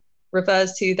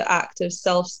refers to the act of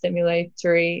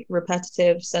self-stimulatory,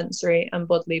 repetitive, sensory, and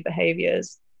bodily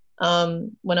behaviors.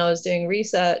 When I was doing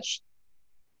research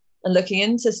and looking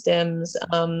into stims,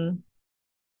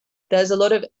 there's a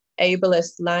lot of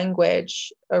ableist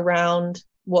language around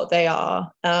what they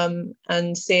are,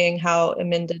 and seeing how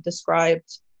Aminda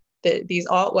described these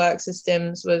artworks as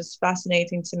stims was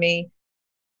fascinating to me.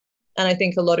 And I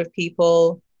think a lot of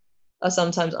people are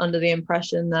sometimes under the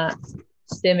impression that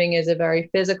stimming is a very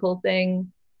physical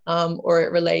thing, or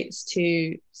it relates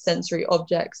to sensory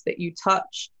objects that you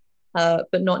touch,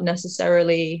 but not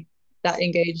necessarily that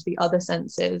engage the other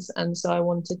senses. And so I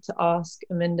wanted to ask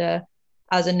Aminda,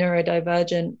 as a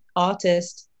neurodivergent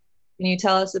artist, can you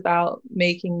tell us about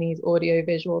making these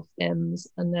audio-visual stims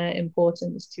and their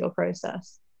importance to your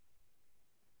process?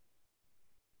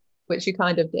 Which you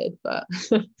kind of did, but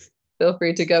feel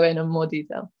free to go in more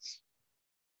detail.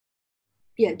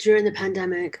 Yeah, during the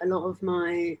pandemic, a lot of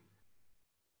my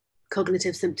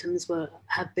cognitive symptoms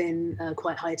have been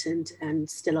quite heightened and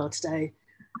still are today.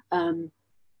 And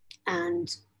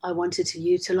I wanted to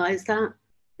utilize that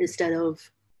instead of,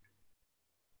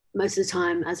 most of the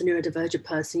time as a neurodivergent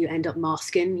person, you end up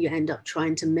masking, you end up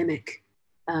trying to mimic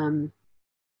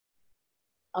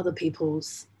other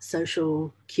people's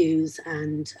social cues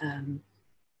and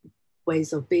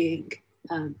ways of being.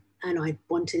 And I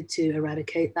wanted to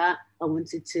eradicate that. I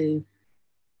wanted to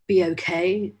be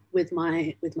okay with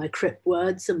my crypt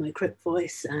words and my crypt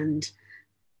voice, and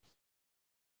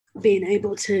being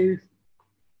able to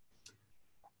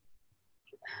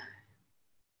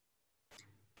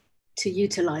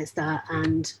utilize that.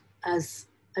 And as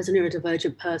a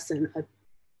neurodivergent person, a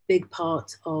big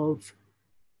part of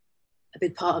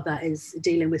that is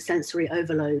dealing with sensory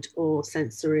overload or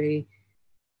sensory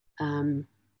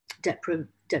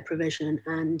deprivation.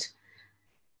 And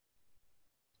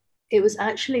it was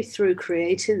actually through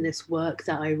creating this work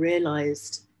that I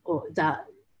realized, or that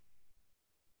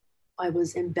I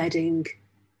was embedding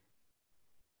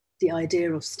the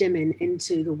idea of stimming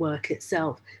into the work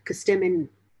itself. Because stimming,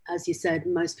 as you said,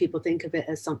 most people think of it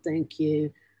as something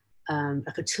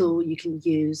like a tool you can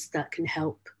use that can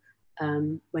help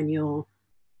when you're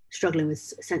struggling with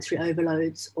sensory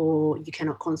overloads or you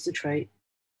cannot concentrate.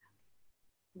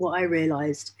 What I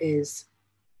realized is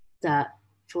that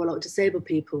for a lot of disabled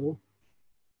people,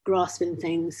 grasping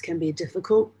things can be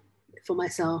difficult, for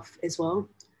myself as well.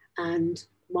 And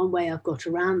one way I've got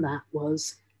around that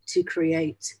was to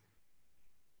create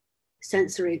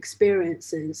sensory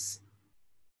experiences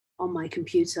on my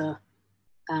computer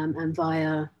and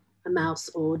via a mouse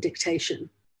or dictation.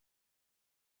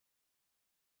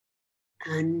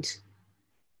 And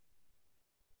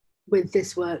with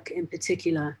this work in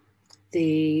particular,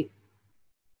 the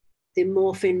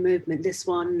morphing movement, this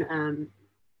one,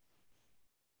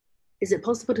 is it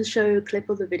possible to show a clip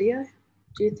of the video?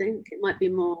 Do you think it might be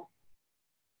more?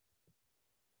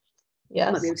 Yes.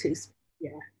 I might be able to,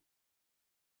 yeah.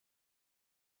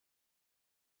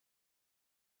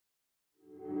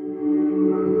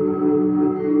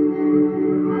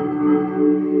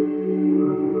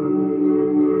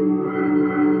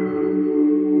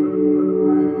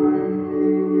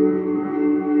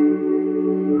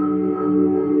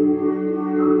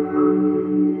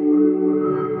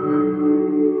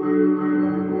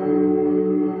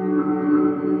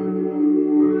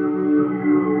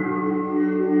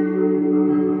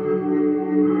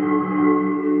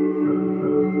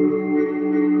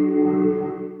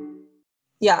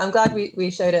 Yeah, I'm glad we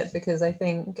showed it, because I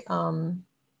think,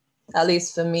 at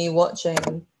least for me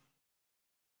watching,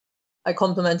 I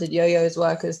complimented Yo-Yo's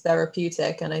work as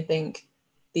therapeutic, and I think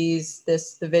the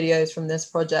videos from this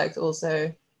project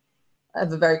also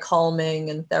have a very calming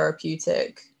and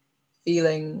therapeutic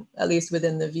feeling, at least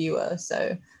within the viewer.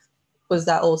 So was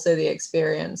that also the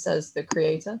experience as the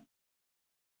creator?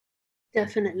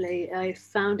 Definitely. I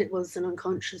found it was an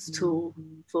unconscious tool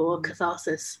for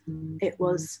catharsis. It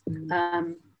was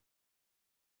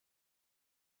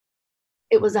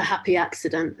a happy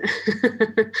accident.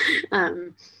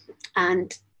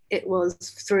 And it was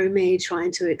through me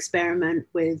trying to experiment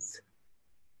with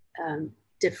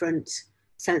different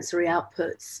sensory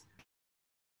outputs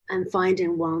and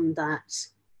finding one that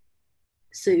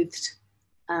soothed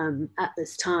at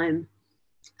this time.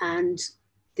 And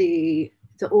the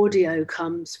audio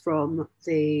comes from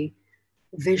the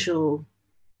visual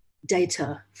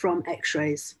data from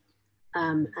x-rays,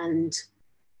 and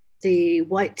the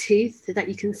white teeth that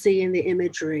you can see in the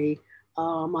imagery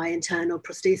are my internal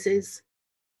prostheses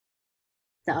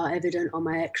that are evident on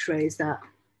my x-rays that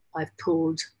I've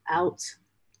pulled out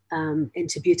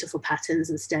into beautiful patterns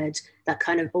instead, that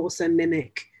kind of also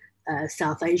mimic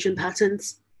South Asian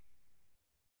patterns.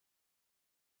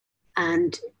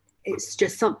 And it's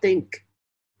just something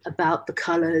about the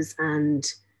colors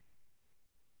and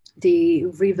the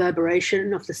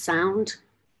reverberation of the sound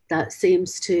that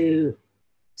seems to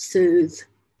soothe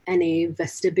any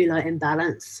vestibular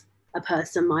imbalance a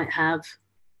person might have.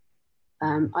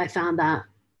 I found that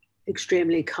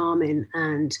extremely calming,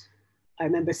 and I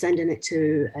remember sending it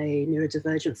to a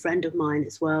neurodivergent friend of mine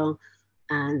as well,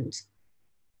 and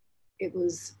it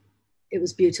was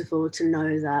beautiful to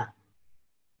know that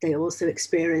they also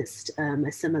experienced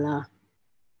a similar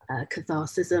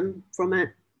catharsism from it.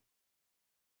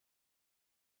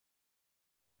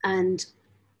 And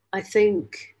I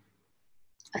think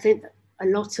a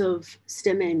lot of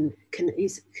stimming can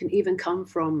even come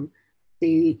from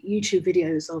the YouTube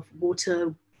videos of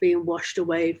water being washed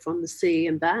away from the sea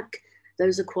and back.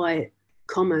 Those are quite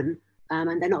common,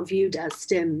 and they're not viewed as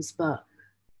stims, but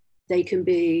they can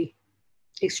be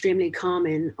extremely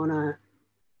calming on a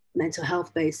mental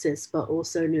health basis, but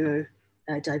also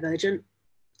neurodivergent.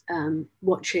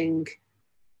 Watching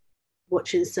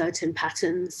certain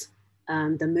patterns,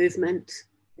 the movement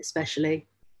especially.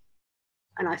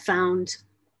 And I found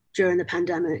during the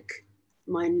pandemic,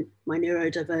 my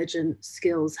neurodivergent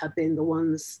skills have been the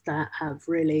ones that have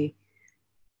really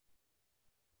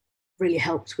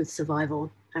helped with survival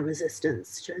and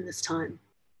resistance during this time.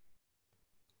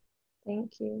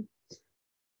 Thank you.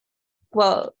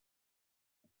 Well,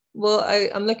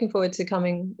 I'm looking forward to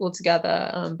coming all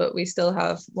together, but we still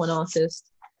have one artist,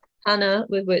 Hannah,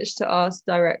 with which to ask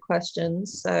direct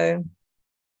questions. So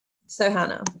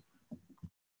Hannah,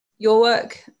 your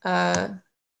work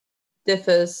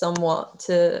differs somewhat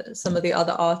to some of the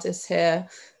other artists here,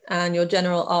 and your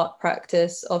general art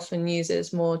practice often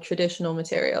uses more traditional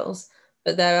materials,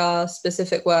 but there are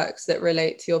specific works that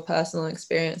relate to your personal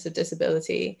experience of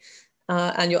disability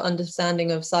and your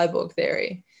understanding of cyborg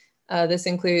theory. This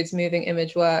includes moving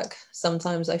image work.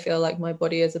 Sometimes I feel like my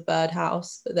body is a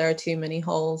birdhouse, but there are too many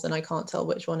holes and I can't tell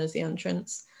which one is the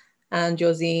entrance. And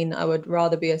your zine, I would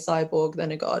rather be a cyborg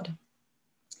than a god.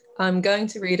 I'm going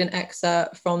to read an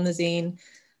excerpt from the zine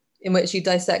in which you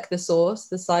dissect the source,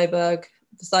 the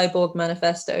Cyborg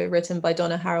Manifesto, written by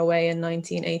Donna Haraway in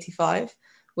 1985,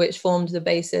 which formed the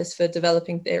basis for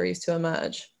developing theories to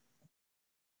emerge.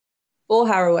 For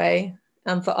Haraway,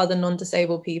 and for other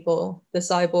non-disabled people, the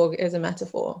cyborg is a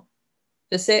metaphor.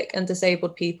 For sick and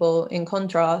disabled people, in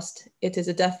contrast, it is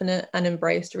a definite and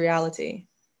embraced reality.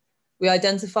 We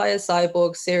identify as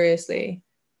cyborgs seriously.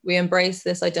 We embrace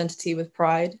this identity with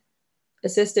pride.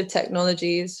 Assistive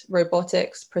technologies,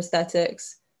 robotics,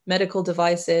 prosthetics, medical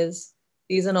devices,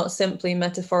 these are not simply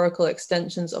metaphorical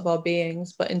extensions of our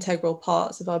beings, but integral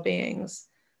parts of our beings.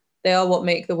 They are what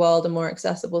make the world a more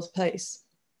accessible place.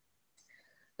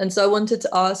 And so I wanted to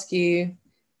ask you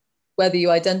whether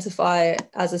you identify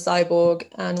as a cyborg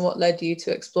and what led you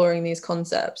to exploring these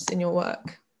concepts in your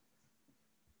work.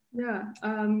 Yeah,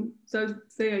 so I'd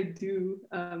say I do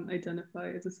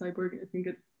identify as a cyborg. I think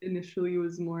it initially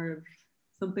was more of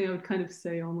something I would kind of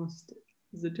say almost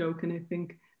as a joke, and I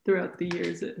think throughout the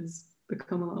years it has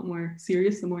become a lot more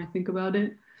serious the more I think about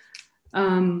it.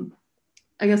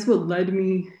 I guess what led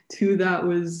me to that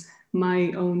was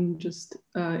my own just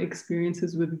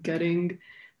experiences with getting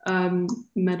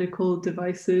medical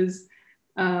devices,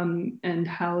 and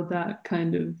how that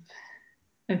kind of,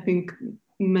 I think,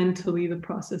 mentally the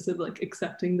process of like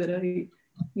accepting that I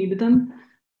needed them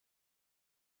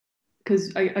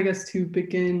because I guess to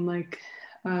begin, like,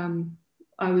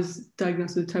 I was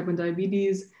diagnosed with type 1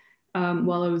 diabetes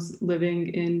while I was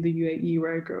living in the UAE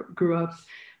where I grew up.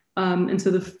 And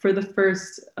so for the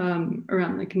first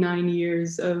around like 9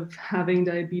 years of having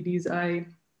diabetes, I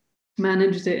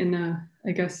managed it in a,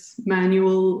 I guess,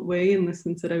 manual way, in the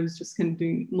sense that I was just kind of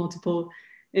doing multiple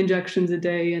injections a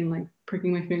day and like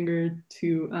pricking my finger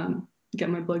to get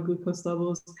my blood glucose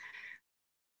levels.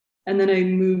 And then I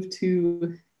moved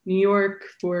to New York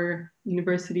for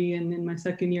university, and in my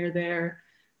second year there,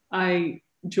 I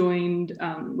joined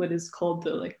what is called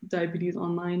the like diabetes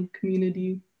online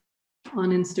community on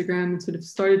Instagram, and sort of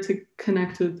started to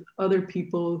connect with other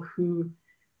people who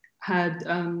had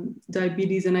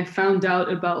diabetes. And I found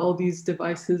out about all these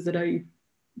devices that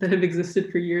have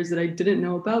existed for years that I didn't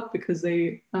know about because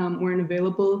they weren't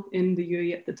available in the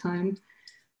UAE at the time.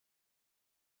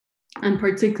 And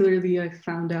particularly, I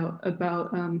found out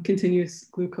about continuous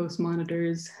glucose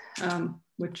monitors,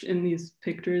 which in these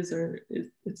pictures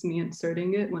it's me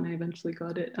inserting it when I eventually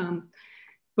got it.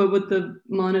 But what the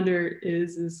monitor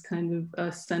is kind of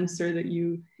a sensor that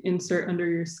you insert under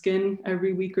your skin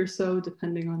every week or so,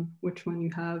 depending on which one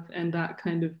you have. And that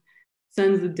kind of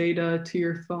sends the data to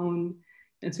your phone.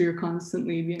 And so you're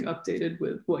constantly being updated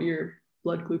with what your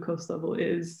blood glucose level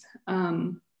is.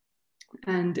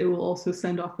 And it will also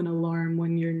send off an alarm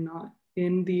when you're not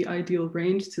in the ideal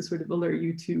range to sort of alert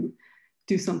you to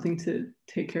do something to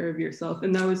take care of yourself.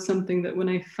 And that was something that when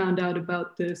I found out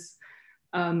about this,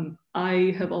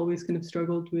 I have always kind of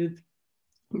struggled with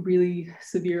really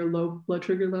severe low blood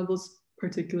sugar levels,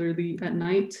 particularly at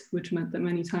night, which meant that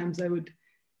many times I would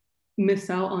miss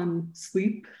out on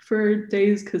sleep for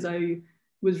days because I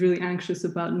was really anxious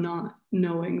about not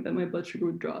knowing that my blood sugar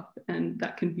would drop. And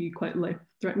that can be quite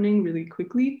life-threatening really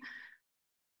quickly.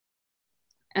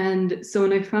 And so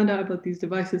when I found out about these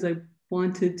devices, I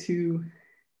wanted to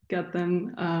get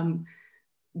them.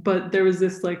 But there was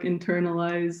this like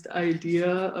internalized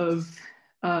idea of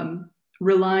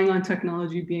relying on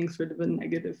technology being sort of a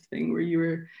negative thing, where you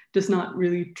were just not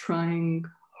really trying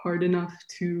hard enough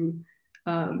to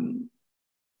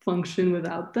function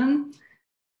without them.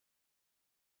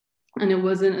 And it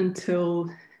wasn't until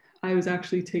I was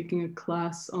actually taking a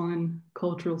class on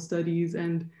cultural studies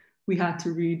and we had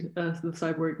to read the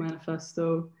Cyborg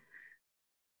Manifesto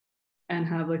and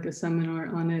have like a seminar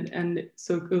on it. And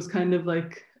so it was kind of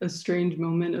like a strange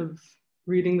moment of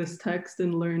reading this text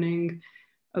and learning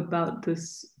about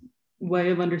this way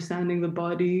of understanding the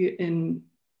body in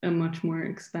a much more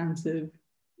expansive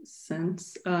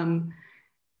sense,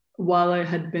 while I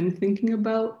had been thinking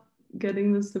about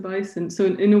getting this device. And so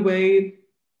in a way,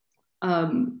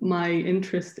 my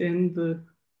interest in the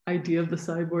idea of the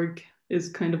cyborg is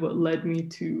kind of what led me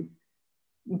to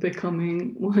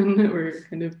becoming one, or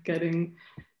kind of getting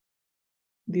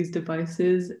these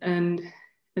devices. And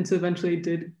so eventually I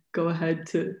did go ahead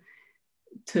to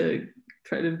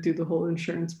try to do the whole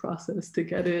insurance process to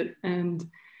get it. And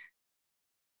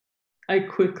I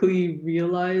quickly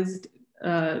realized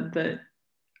that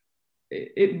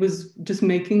it was just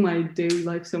making my daily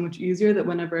life so much easier, that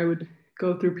whenever I would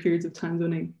go through periods of times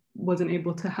when I wasn't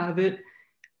able to have it,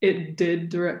 it did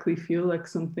directly feel like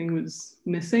something was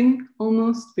missing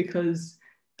almost, because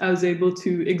I was able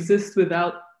to exist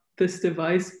without this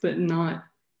device, but not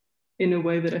in a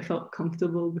way that I felt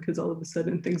comfortable, because all of a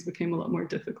sudden things became a lot more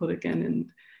difficult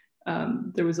again.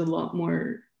 And there was a lot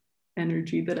more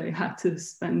energy that I had to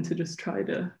spend to just try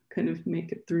to kind of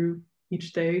make it through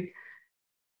each day.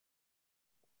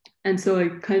 And so I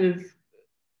kind of,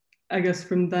 I guess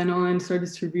from then on,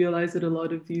 started to realize that a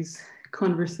lot of these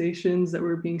conversations that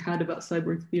were being had about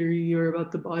cyborg theory or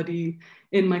about the body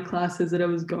in my classes that I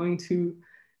was going to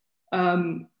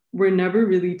were never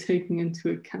really taking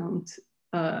into account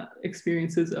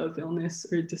experiences of illness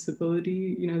or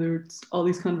disability. You know, there were all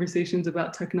these conversations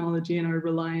about technology and our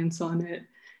reliance on it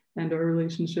and our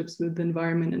relationships with the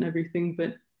environment and everything,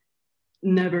 but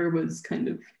never was kind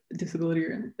of disability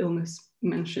or illness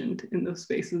mentioned in those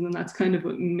spaces. And that's kind of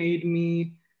what made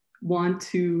me want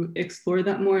to explore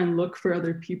that more and look for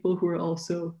other people who are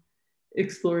also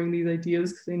exploring these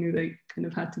ideas, because I knew they kind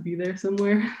of had to be there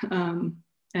somewhere.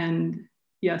 And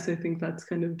yes, I think that's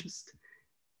kind of just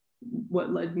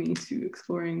what led me to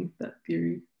exploring that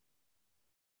theory.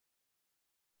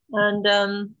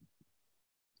 And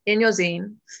in your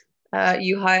zine,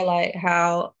 you highlight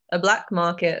how a black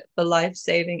market for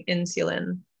life-saving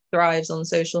insulin thrives on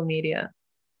social media.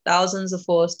 Thousands are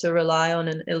forced to rely on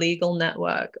an illegal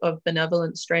network of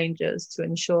benevolent strangers to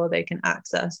ensure they can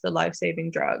access the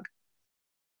life-saving drug.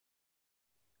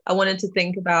 I wanted to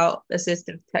think about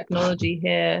assistive technology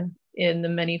here in the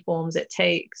many forms it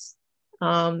takes,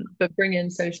 but bring in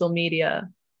social media,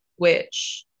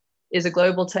 which is a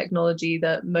global technology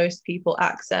that most people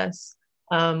access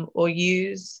or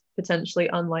use, potentially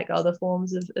unlike other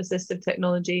forms of assistive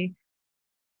technology.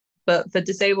 But for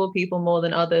disabled people more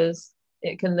than others,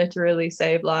 it can literally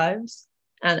save lives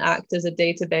and act as a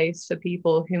database for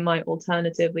people who might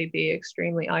alternatively be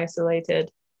extremely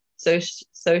isolated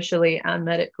socially and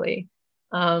medically.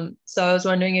 So I was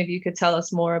wondering if you could tell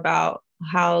us more about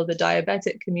how the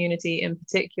diabetic community in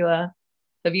particular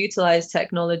have utilized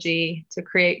technology to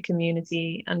create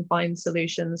community and find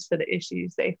solutions for the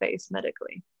issues they face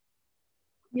medically.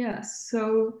 Yes,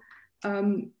 so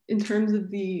in terms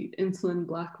of the insulin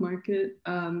black market,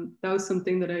 that was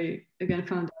something that I, again,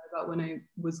 found out about when I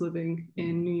was living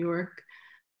in New York.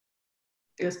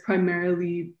 I guess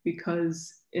primarily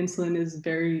because insulin is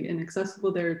very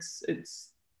inaccessible there. It's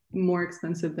more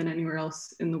expensive than anywhere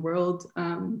else in the world.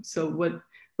 So what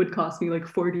would cost me like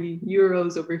 40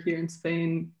 euros over here in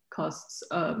Spain costs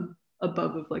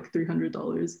above of like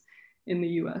 $300 in the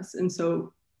US. And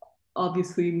so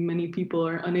obviously many people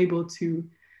are unable to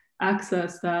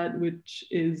access that, which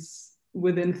is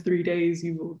within 3 days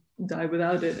you will die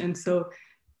without it. And so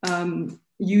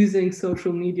using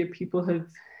social media, people have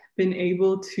been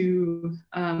able to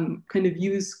kind of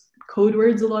use code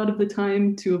words a lot of the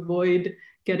time to avoid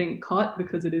getting caught,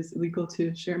 because it is illegal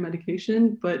to share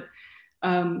medication, but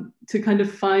to kind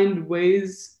of find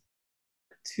ways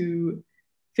to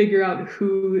figure out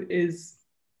who is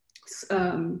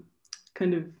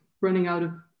kind of running out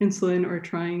of insulin or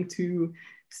trying to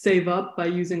save up by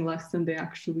using less than they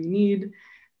actually need,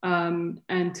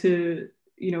 and to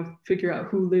figure out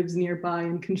who lives nearby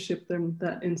and can ship them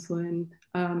that insulin.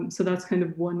 So that's kind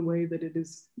of one way that it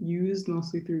is used,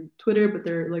 mostly through Twitter, but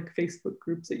there are like Facebook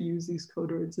groups that use these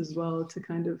code words as well to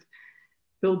kind of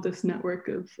build this network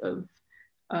of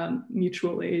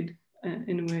mutual aid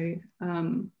in a way.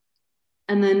 And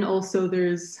then also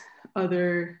there's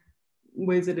other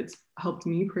ways that it's helped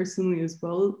me personally as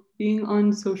well, being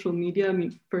on social media. I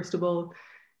mean, first of all,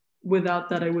 without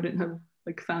that, I wouldn't have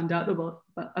like found out about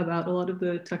a lot of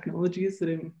the technologies that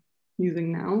I'm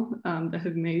using now that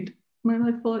have made my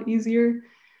life a lot easier.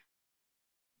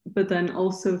 But then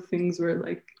also things where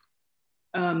like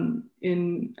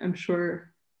I'm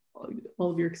sure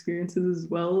all of your experiences as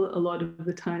well, a lot of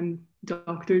the time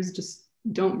doctors just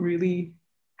don't really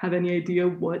have any idea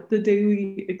what the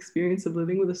daily experience of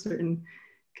living with a certain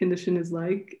condition is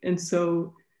like. And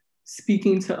so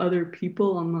speaking to other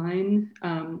people online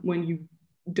when you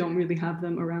don't really have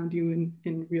them around you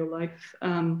in real life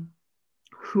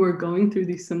who are going through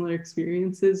these similar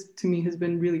experiences, to me has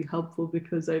been really helpful,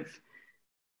 because I've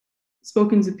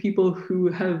spoken to people who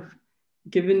have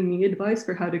given me advice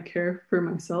for how to care for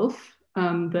myself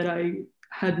that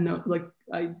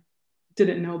I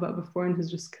didn't know about before, and has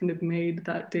just kind of made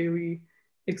that daily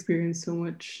experience so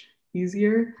much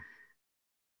easier.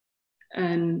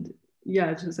 And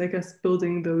yeah, just I guess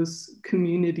building those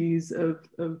communities of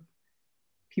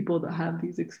people that have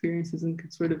these experiences and can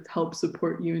sort of help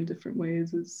support you in different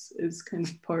ways is kind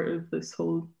of part of this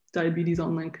whole diabetes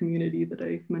online community that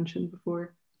I mentioned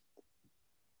before.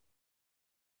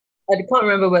 I can't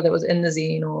remember whether it was in the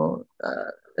zine or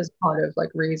as part of like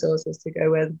resources to go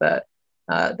with, but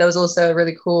there was also a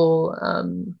really cool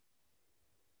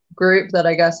group that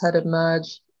I guess had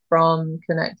emerged from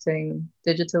connecting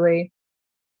digitally,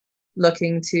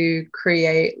 looking to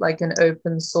create like an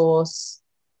open source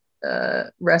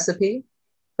recipe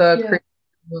for creating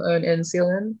your own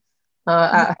insulin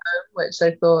at home, which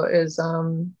I thought is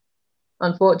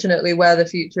unfortunately where the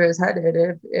future is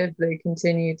headed if they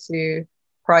continue to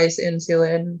price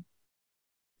insulin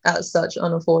at such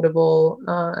unaffordable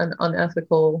and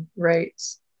unethical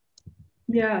rates.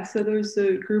 Yeah, so there's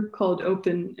a group called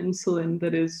Open Insulin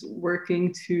that is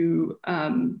working to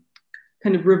kind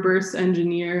of reverse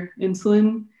engineer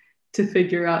insulin to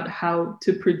figure out how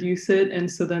to produce it.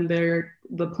 And so then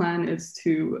the plan is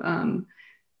to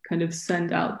kind of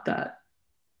send out that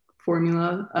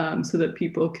formula so that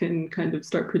people can kind of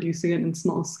start producing it in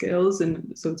small scales,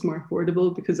 and so it's more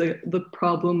affordable, because the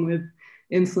problem with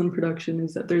insulin production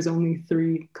is that there's only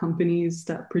 3 companies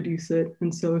that produce it.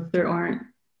 And so if there aren't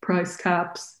price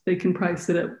caps, they can price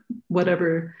it at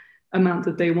whatever amount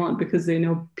that they want, because they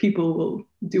know people will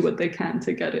do what they can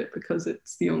to get it, because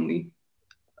it's the only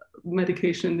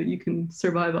medication that you can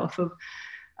survive off of.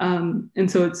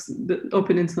 And so the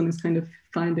open insulin is kind of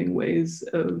finding ways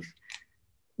of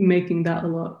making that a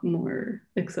lot more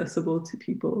accessible to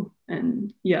people.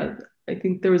 And yeah, I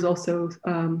think there was also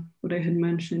what I had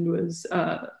mentioned was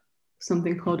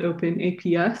something called Open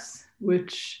APS,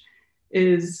 which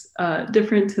is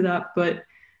different to that, but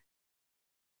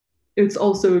it's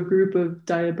also a group of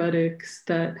diabetics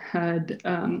that had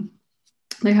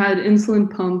they had insulin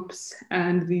pumps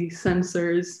and the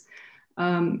sensors,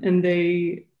 and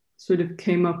they sort of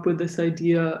came up with this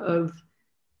idea of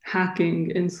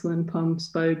hacking insulin pumps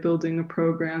by building a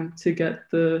program to get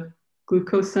the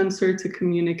glucose sensor to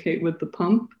communicate with the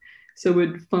pump, so it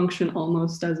would function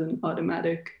almost as an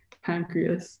automatic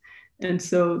pancreas. And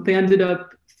so they ended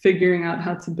up figuring out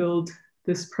how to build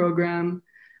this program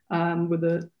with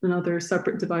another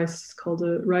separate device called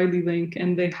a Riley link,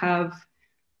 and they have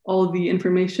all the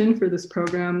information for this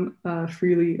program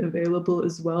freely available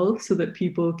as well, so that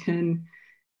people can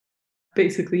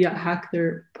basically hack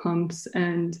their pumps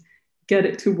and get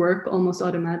it to work almost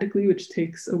automatically, which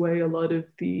takes away a lot of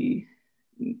the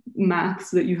maths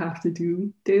that you have to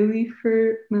do daily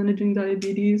for managing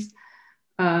diabetes.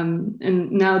 And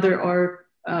now there are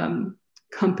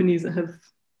companies that have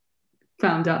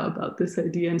found out about this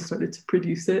idea and started to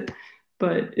produce it,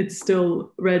 but it's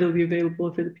still readily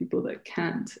available for the people that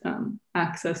can't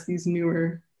access these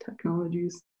newer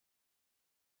technologies.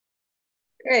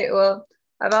 Great. Well,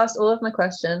 I've asked all of my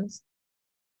questions.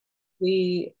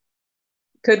 We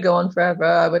could go on forever,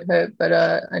 I would hope, but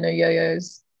I know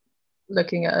Yo-Yo's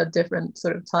looking at a different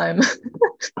sort of time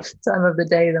of the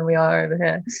day than we are over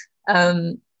here.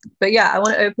 But yeah, I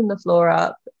want to open the floor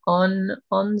up on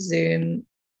Zoom.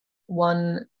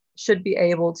 One should be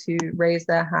able to raise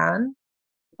their hand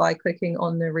by clicking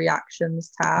on the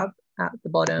reactions tab at the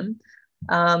bottom.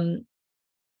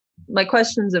 My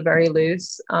questions are very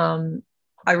loose.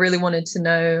 I really wanted to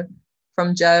know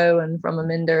from Joe and from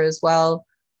Aminda as well,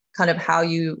 kind of how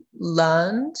you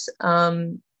learned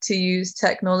to use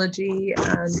technology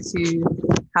and to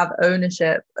have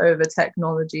ownership over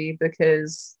technology,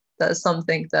 because that's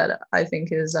something that I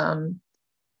think is a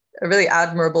really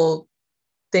admirable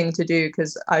thing to do,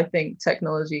 because I think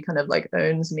technology kind of like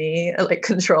owns me, like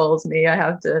controls me. I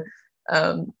have to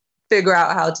figure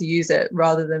out how to use it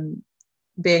rather than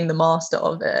being the master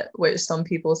of it, which some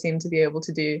people seem to be able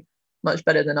to do much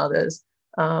better than others.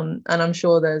 And I'm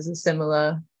sure there's a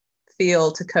similar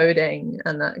feel to coding,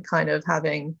 and that kind of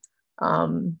having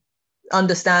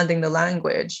understanding the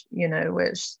language, you know,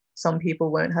 which some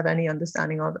people won't have any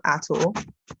understanding of at all.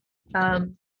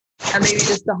 And maybe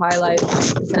just to highlight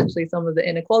potentially some of the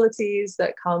inequalities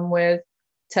that come with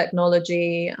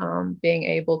technology, being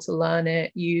able to learn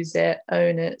it, use it,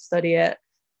 own it, study it.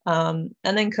 And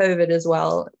then COVID as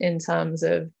well, in terms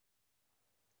of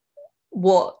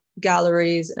what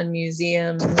galleries and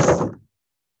museums,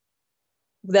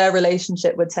 their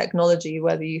relationship with technology,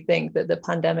 whether you think that the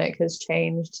pandemic has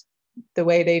changed the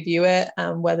way they view it,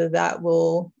 and whether that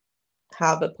will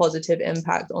have a positive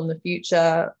impact on the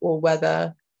future, or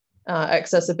whether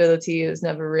accessibility is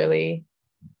never really,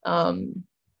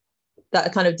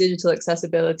 that kind of digital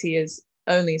accessibility is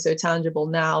only so tangible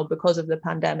now because of the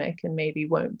pandemic, and maybe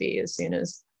won't be as soon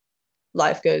as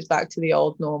life goes back to the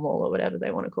old normal, or whatever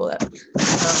they want to call it.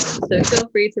 So feel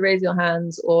free to raise your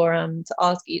hands, or to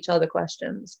ask each other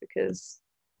questions, because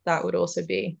that would also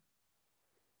be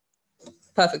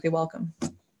perfectly welcome.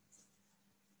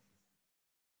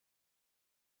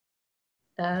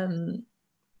 Do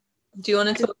you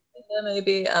want to talk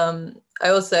maybe? I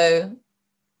also,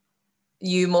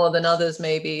 you more than others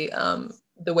maybe,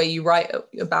 the way you write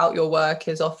about your work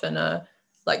is often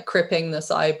like cripping the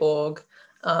cyborg.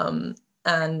 And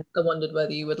I wondered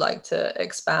whether you would like to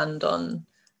expand on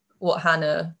what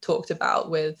Hannah talked about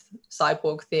with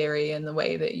cyborg theory and the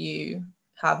way that you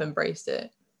have embraced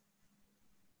it.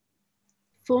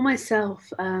 For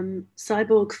myself,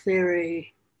 cyborg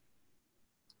theory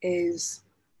is,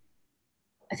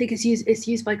 I think it's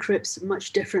used by Crips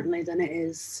much differently than it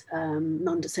is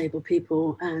non-disabled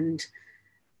people, and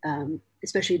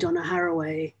especially Donna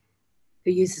Haraway,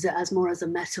 who uses it as more as a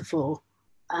metaphor.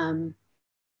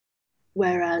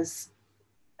 Whereas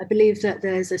I believe that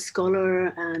there's a scholar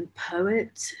and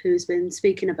poet who's been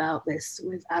speaking about this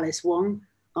with Alice Wong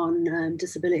on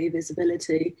disability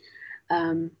visibility,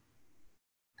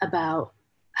 about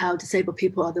how disabled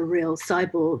people are the real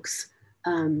cyborgs.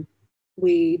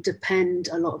 We depend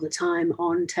a lot of the time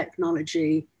on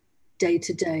technology day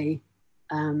to day.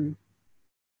 And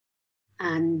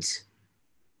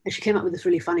she came up with this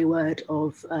really funny word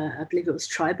of, I believe it was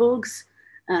triborgs,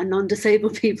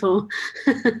 non-disabled people,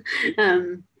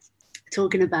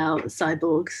 talking about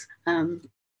cyborgs,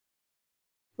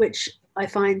 which I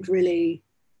find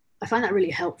that really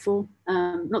helpful.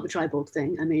 Not the triborg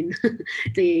thing, I mean,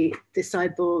 the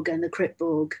cyborg and the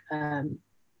critborg,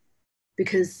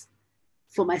 because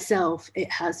for myself, it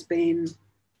has been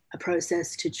a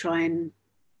process to try and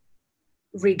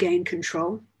regain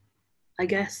control, I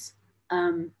guess.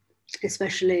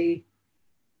 especially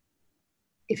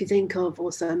if you think of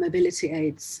also mobility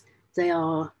aids, they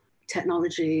are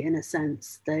technology in a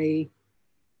sense. They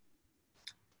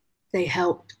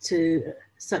help to,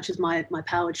 such as my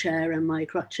power chair and my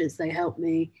crutches, they help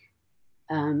me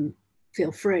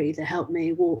feel free. They help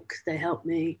me walk. They help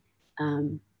me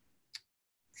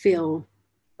feel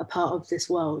a part of this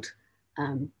world.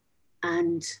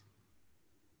 And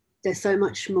there's so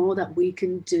much more that we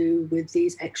can do with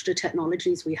these extra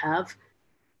technologies we have.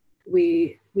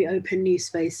 We open new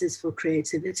spaces for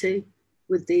creativity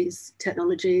with these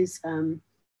technologies.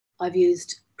 I've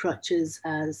used crutches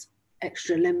as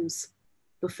extra limbs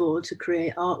before to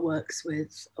create artworks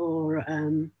with, or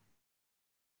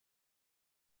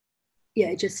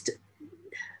yeah, just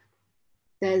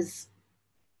there's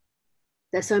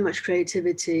so much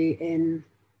creativity in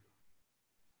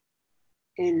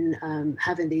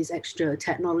having these extra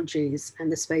technologies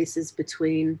and the spaces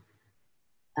between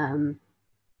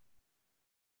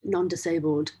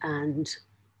non-disabled and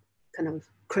kind of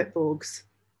cripborgs.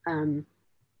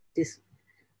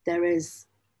 There is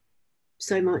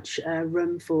so much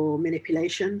room for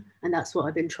manipulation, and that's what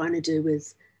I've been trying to do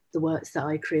with the works that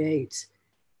I create,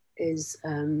 is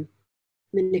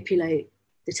manipulate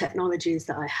the technologies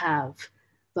that I have,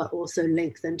 but also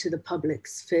link them to the public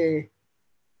sphere,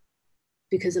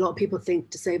 because a lot of people think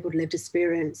disabled lived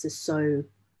experience is so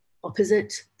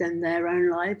opposite than their own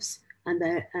lives, and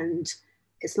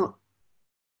it's not.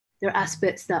 There are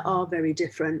aspects that are very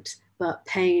different, but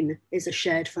pain is a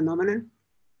shared phenomenon,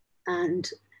 and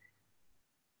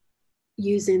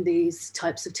using these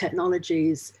types of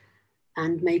technologies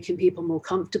and making people more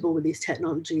comfortable with these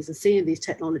technologies and seeing these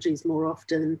technologies more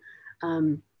often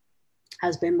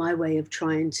has been my way of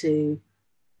trying to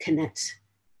connect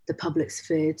the public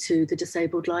sphere to the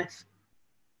disabled life,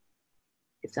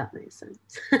 if that makes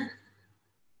sense.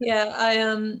 Yeah,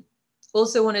 I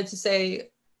also wanted to say,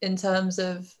 in terms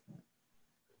of,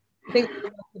 I think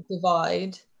the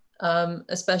divide,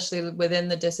 especially within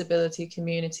the disability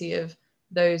community, of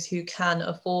those who can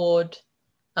afford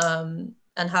and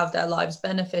have their lives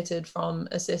benefited from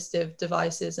assistive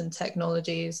devices and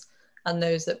technologies, and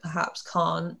those that perhaps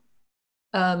can't.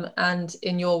 And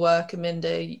in your work,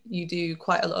 Aminda, you do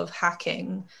quite a lot of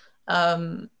hacking.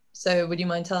 So would you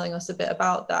mind telling us a bit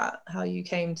about that, how you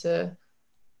came to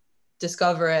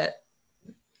discover it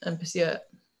and pursue it?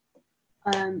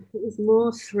 It was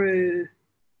more through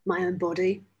my own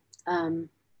body.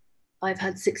 I've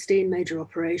had 16 major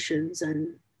operations,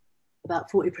 and about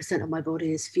 40% of my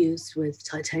body is fused with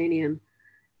titanium.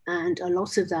 And a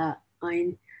lot of that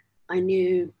I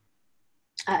knew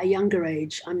at a younger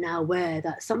age. I'm now aware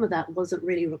that some of that wasn't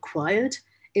really required.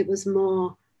 It was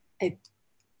more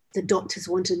the doctors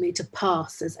wanted me to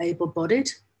pass as able-bodied,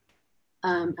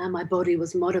 and my body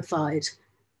was modified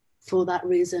for that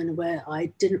reason, where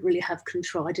I didn't really have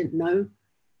control. I didn't know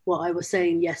what I was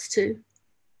saying yes to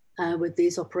with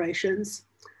these operations.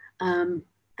 And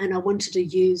I wanted to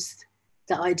use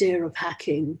the idea of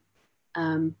hacking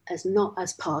as not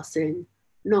as passing,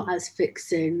 not as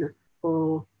fixing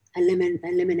or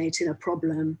eliminating a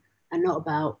problem, and not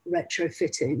about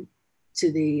retrofitting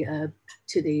to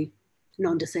the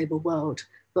non-disabled world,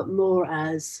 but more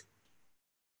as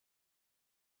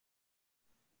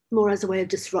a way of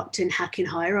disrupting hacking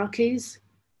hierarchies,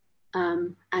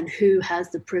 and who has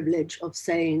the privilege of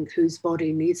saying whose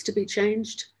body needs to be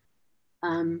changed.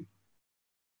 And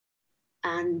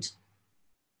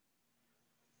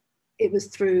it was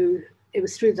through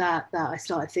that I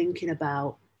started thinking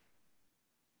about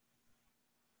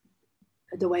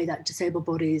the way that disabled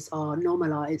bodies are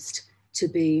normalized to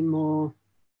be more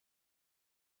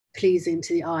pleasing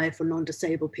to the eye for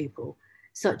non-disabled people,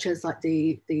 such as like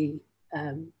the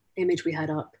image we had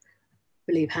up,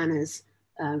 I believe Hannah's,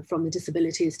 from the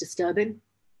Disability is Disturbing.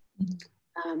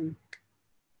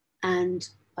 And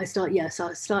I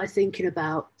started thinking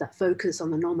about that focus on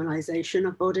the normalization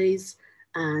of bodies.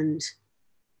 And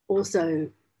also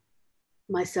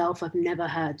myself, I've never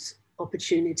had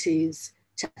opportunities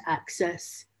to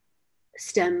access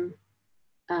STEM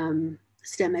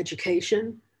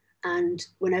education. And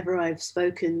whenever I've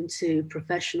spoken to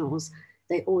professionals,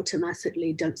 they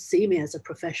automatically don't see me as a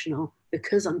professional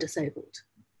because I'm disabled.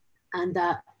 And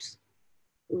that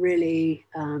really,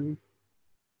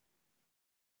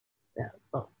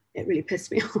 it really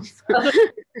pissed me off.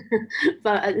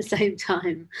 But at the same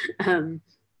time,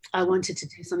 I wanted to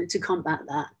do something to combat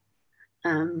that.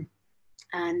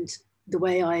 And the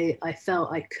way I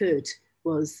felt I could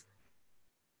was,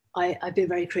 I've been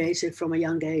very creative from a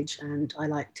young age, and I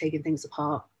like taking things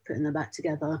apart, putting them back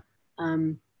together.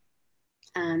 And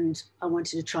I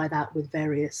wanted to try that with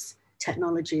various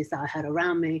technologies that I had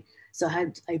around me. So I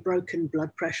had a broken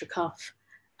blood pressure cuff,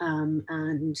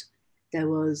 and there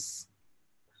was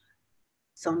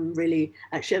some really,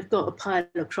 actually I've got a pile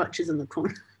of crutches in the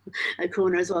corner, a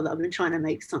corner as well that I've been trying to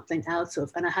make something out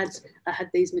of. And I had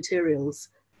these materials,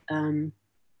 and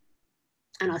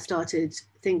I started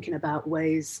thinking about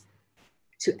ways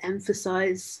to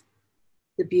emphasize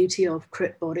the beauty of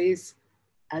crypt bodies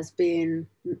as being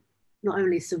not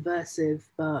only subversive,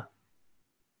 but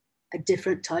a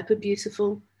different type of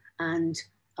beautiful. And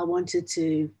I wanted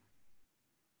to,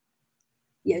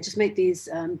 just make these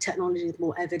technologies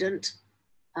more evident.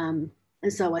 And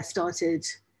so I started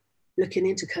looking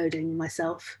into coding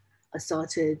myself. I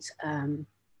started,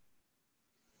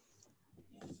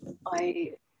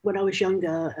 when I was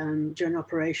younger, during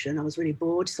operation, I was really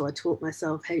bored. So I taught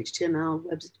myself HTML,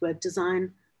 web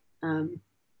design. And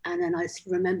then I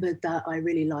remembered that I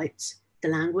really liked the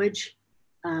language,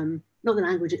 not the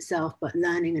language itself, but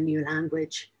learning a new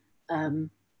language. And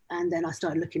then I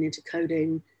started looking into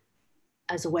coding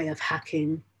as a way of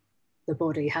hacking the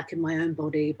body, hacking my own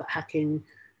body, but hacking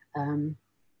the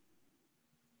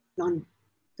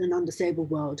non-disabled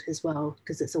world as well,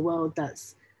 because it's a world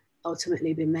that's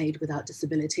ultimately been made without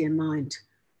disability in mind.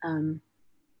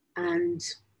 And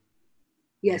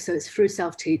yeah, so it's through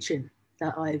self-teaching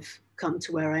that I've come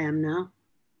to where I am now.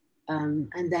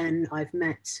 And then I've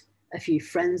met a few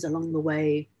friends along the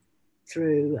way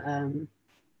through kind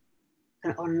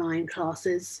of online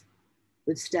classes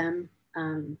with STEM,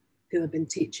 who have been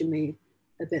teaching me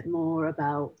a bit more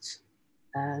about,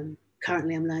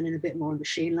 currently I'm learning a bit more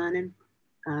machine learning,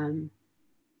 and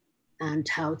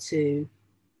how to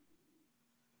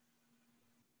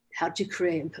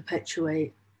create and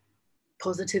perpetuate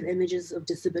positive images of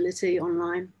disability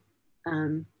online,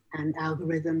 and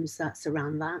algorithms that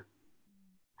surround that.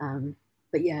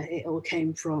 But yeah, it all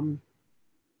came from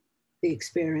the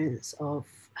experience of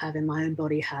having my own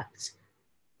body hacked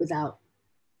without,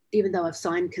 even though I've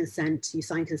signed consent, you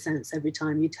sign consents every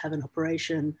time you have an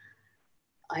operation,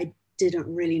 I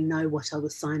didn't really know what I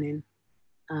was signing.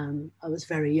 I was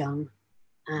very young,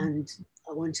 and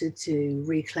I wanted to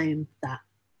reclaim that.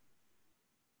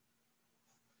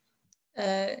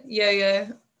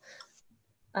 Yo-Yo,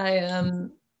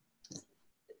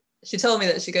 she told me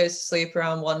that she goes to sleep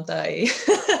around 1:30,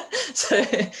 so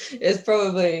it's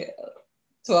probably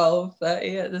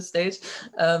 12:30 at this stage.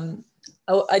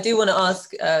 I do want to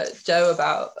ask Joe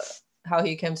about how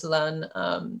he came to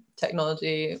learn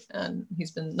technology, and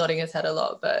he's been nodding his head a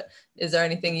lot, but is there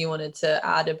anything you wanted to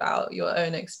add about your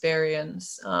own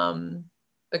experience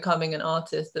becoming an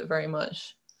artist that very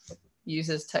much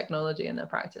uses technology in their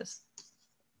practice?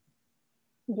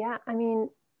 Yeah, I mean,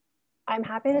 I'm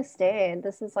happy to stay.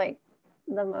 This is like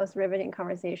the most riveting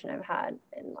conversation I've had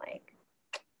in like,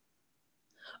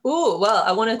 oh, well,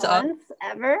 I wanted to ask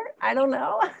ever. I don't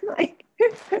know. Like,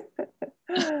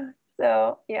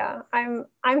 so yeah, I'm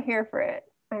here for it.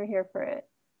 I'm here for it.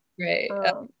 Great.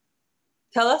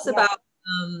 Tell us about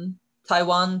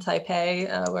Taiwan,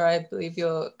 Taipei, where I believe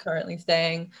you're currently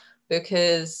staying,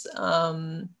 because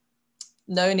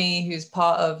Noni, who's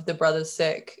part of the Brothers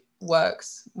Sick,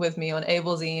 works with me on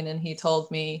Able Zine, and he told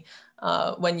me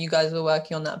when you guys were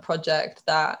working on that project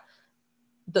that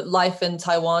life in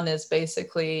Taiwan is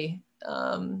basically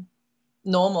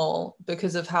normal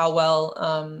because of how well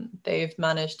they've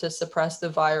managed to suppress the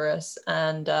virus.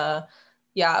 And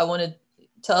yeah, I want to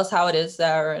tell us how it is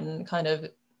there and kind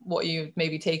of what you may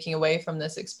be taking away from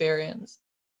this experience.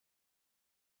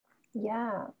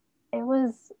 Yeah, it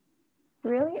was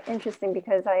really interesting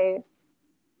because I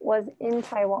was in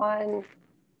Taiwan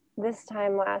this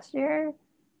time last year,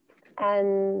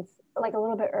 and like a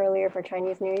little bit earlier for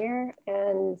Chinese New Year,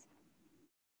 and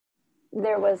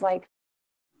there was like,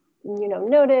 you know,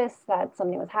 notice that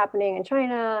something was happening in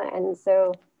China, and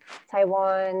so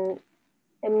Taiwan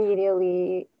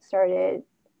immediately started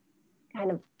kind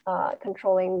of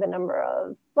controlling the number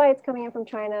of flights coming in from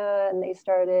China, and they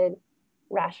started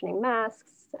rationing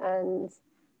masks and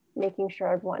making sure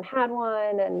everyone had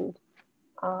one. And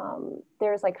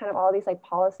there's like kind of all these like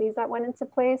policies that went into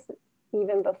place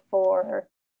even before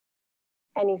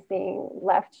anything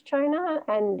left China.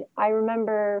 And I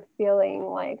remember feeling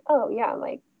like, oh yeah,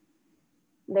 like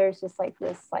there's just like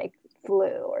this like flu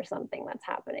or something that's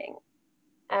happening.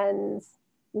 And,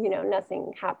 you know,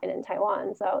 nothing happened in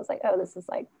Taiwan. So I was like, oh, this is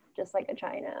like just like a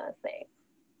China thing.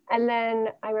 And then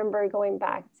I remember going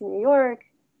back to New York,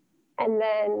 and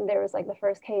then there was like the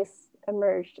first case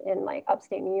emerged in like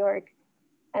upstate New York.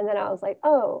 And then I was like,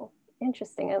 oh,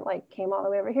 interesting. It like came all the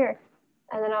way over here.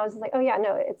 And then I was like, oh yeah,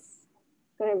 no, it's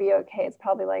going to be okay. It's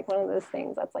probably like one of those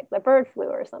things that's like the bird flu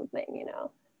or something, you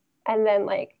know? And then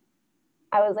like,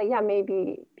 I was like, yeah,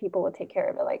 maybe people will take care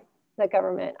of it, like the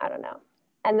government, I don't know.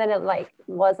 And then it like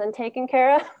wasn't taken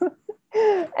care of.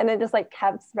 And it just like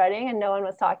kept spreading and no one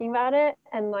was talking about it.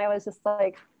 And I was just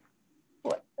like,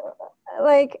 what?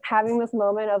 Like having this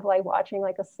moment of like watching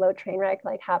like a slow train wreck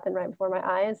like happen right before my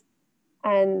eyes.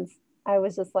 And I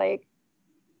was just like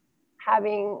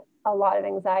having a lot of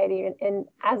anxiety and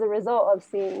as a result of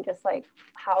seeing just like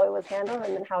how it was handled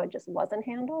and then how it just wasn't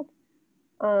handled.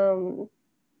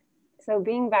 So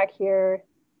being back here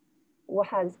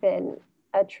has been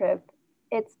a trip.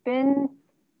 It's been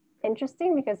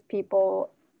interesting because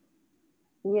people,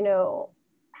 you know,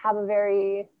 have a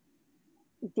very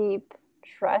deep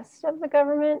trust of the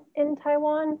government in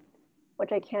Taiwan,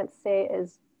 which I can't say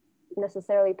is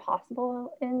necessarily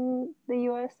possible in the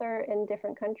US or in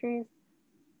different countries,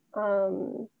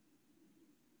 you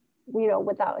know,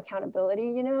 without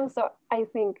accountability, you know. So I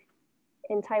think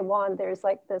in Taiwan, there's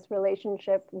like this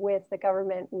relationship with the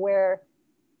government where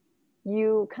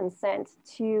you consent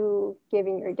to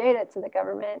giving your data to the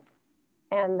government,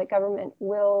 and the government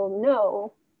will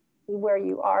know where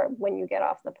you are when you get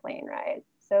off the plane, right?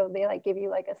 So they like give you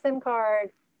like a SIM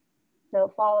card,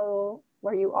 they'll follow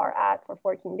where you are at for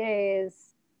 14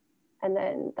 days, and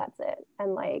then that's it.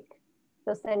 And like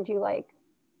they'll send you like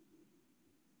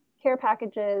care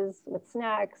packages with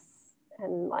snacks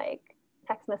and like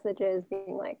text messages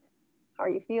being like, how are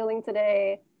you feeling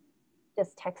today?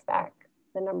 Just text back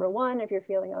the number one if you're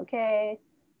feeling okay.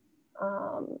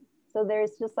 So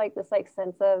there's just like this like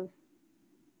sense of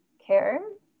care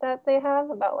that they have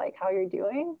about like how you're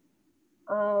doing.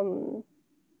 And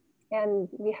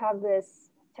we have this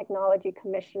technology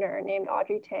commissioner named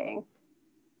Audrey Tang,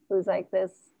 who's like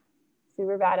this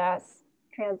super badass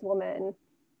trans woman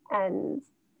and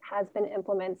has been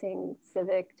implementing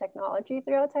civic technology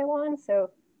throughout Taiwan.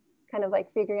 So kind of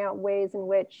like figuring out ways in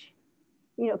which,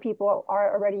 you know, people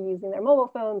are already using their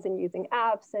mobile phones and using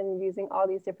apps and using all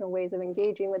these different ways of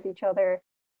engaging with each other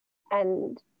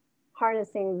and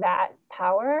harnessing that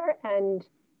power and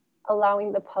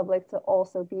allowing the public to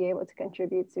also be able to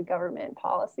contribute to government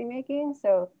policy making.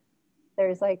 So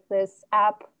there's like this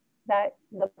app that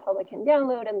the public can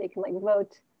download and they can like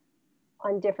vote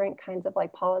on different kinds of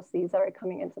like policies that are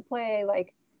coming into play.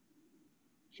 Like,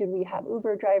 should we have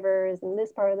Uber drivers in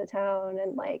this part of the town?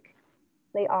 And like,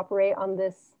 they operate on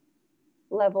this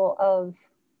level of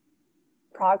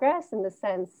progress in the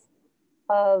sense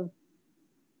of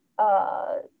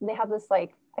they have this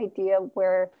like idea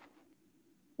where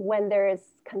when there is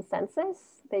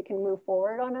consensus, they can move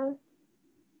forward on a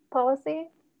policy,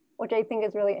 which I think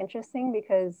is really interesting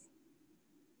because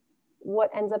what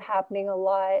ends up happening a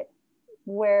lot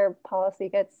where policy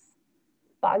gets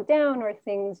bogged down or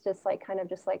things just like kind of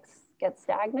just like get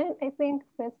stagnant, I think,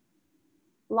 with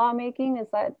lawmaking is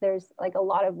that there's like a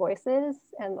lot of voices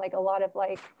and like a lot of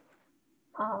like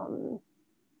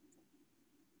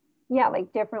yeah,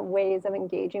 like different ways of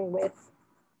engaging with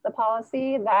the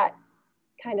policy that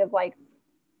kind of like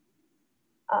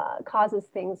causes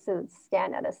things to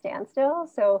stand at a standstill.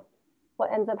 So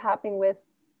what ends up happening with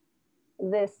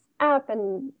this app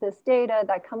and this data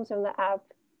that comes from the app,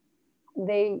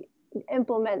 they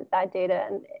implement that data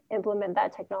and implement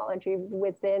that technology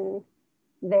within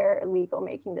their legal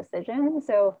making decisions.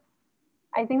 So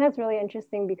I think that's really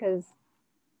interesting because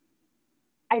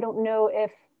I don't know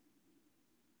if,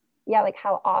 yeah, like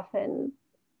how often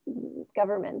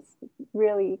governments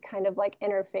really kind of like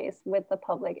interface with the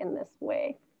public in this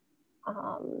way.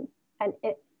 And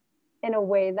it in a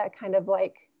way that kind of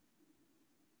like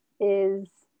is,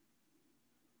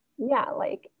 yeah,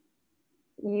 like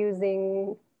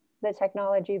using the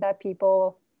technology that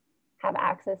people have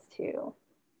access to.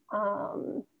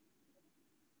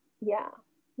 Yeah.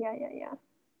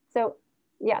 So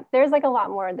yeah, there's like a lot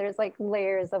more. There's like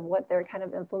layers of what they're kind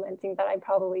of implementing that I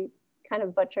probably kind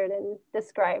of butchered in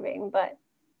describing, but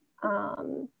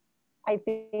I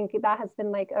think that has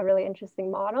been like a really interesting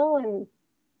model. And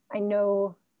I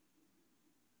know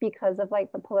because of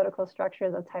like the political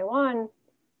structures of Taiwan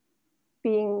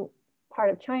being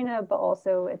part of China, but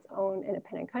also its own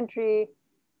independent country,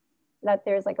 that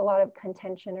there's like a lot of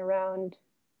contention around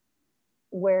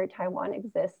where Taiwan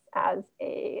exists as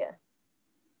a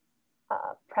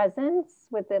presence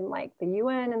within like the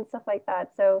UN and stuff like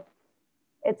that. So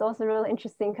it's also really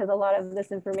interesting because a lot of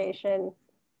this information,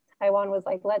 Taiwan was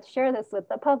like, let's share this with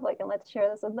the public and let's share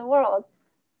this with the world.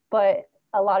 But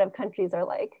a lot of countries are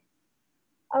like,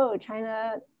 oh,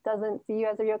 China doesn't see you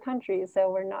as a real country,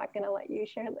 so we're not going to let you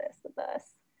share this with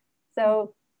us.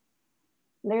 So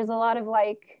there's a lot of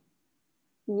like,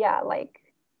 yeah, like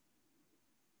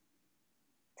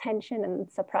tension and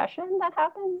suppression that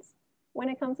happens when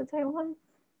it comes to Taiwan.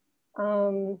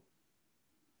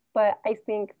 But I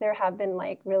think there have been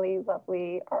like really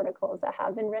lovely articles that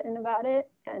have been written about it.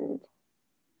 And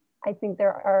I think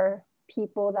there are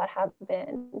people that have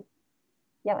been,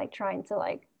 yeah, like trying to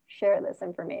like share this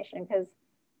information, because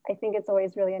I think it's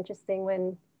always really interesting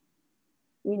when,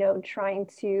 you know, trying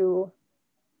to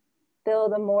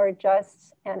build a more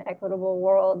just and equitable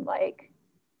world, like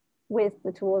with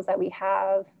the tools that we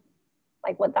have,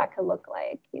 like what that could look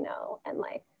like, you know, and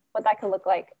like what that could look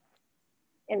like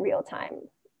in real time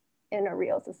in a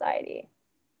real society.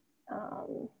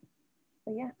 But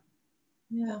yeah.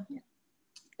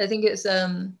 I think it's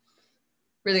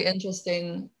really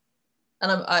interesting,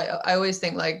 and I always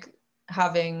think like,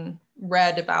 having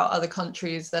read about other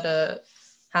countries that are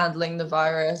handling the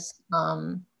virus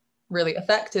really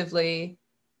effectively,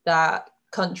 that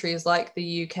countries like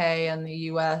the UK and the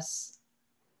US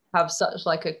have such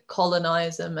like a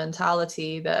colonizer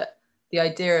mentality, that the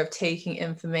idea of taking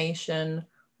information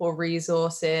or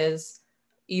resources,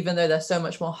 even though they're so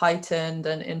much more heightened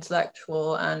and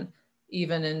intellectual, and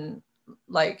even in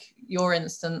like your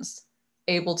instance,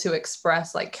 able to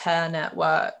express like care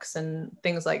networks and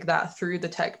things like that through the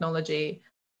technology,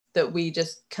 that we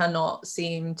just cannot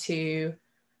seem to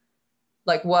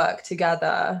like work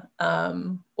together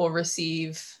or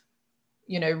receive,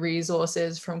 you know,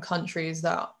 resources from countries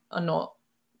that are not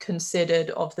considered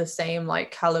of the same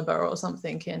like caliber or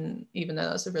something, in, even though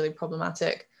that's a really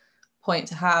problematic point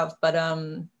to have. But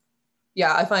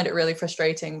yeah, I find it really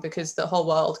frustrating, because the whole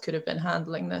world could have been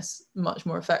handling this much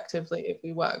more effectively if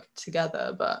we worked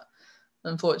together. But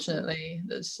unfortunately,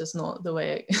 that's just not the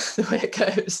way the way it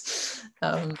goes.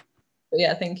 But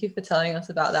yeah, thank you for telling us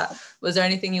about that. Was there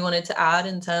anything you wanted to add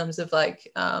in terms of like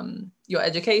your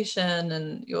education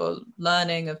and your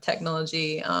learning of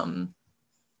technology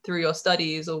through your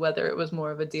studies, or whether it was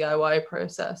more of a DIY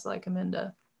process like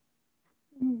Aminda?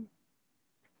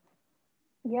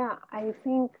 Yeah, I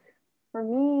think for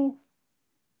me,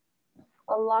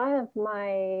 a lot of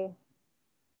my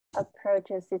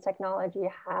approaches to technology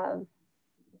have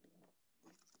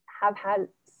had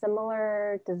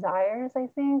similar desires, I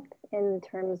think, in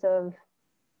terms of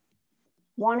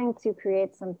wanting to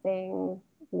create something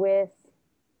with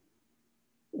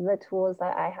the tools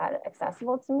that I had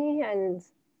accessible to me. And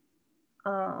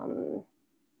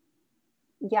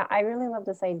yeah, I really love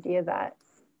this idea that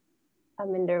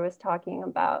Aminder was talking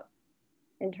about,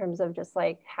 in terms of just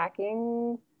like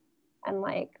hacking and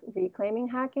like reclaiming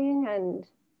hacking, and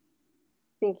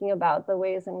thinking about the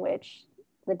ways in which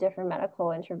the different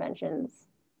medical interventions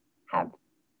have,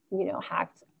 you know,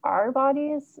 hacked our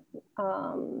bodies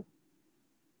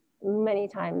many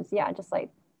times. Yeah, just like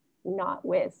not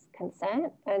with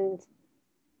consent. And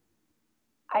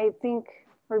I think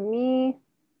for me,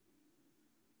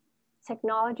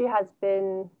 technology has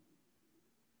been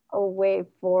a way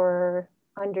for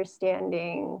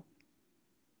understanding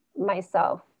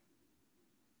myself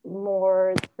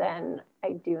more than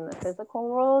I do in the physical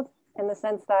world, in the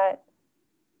sense that,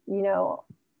 you know,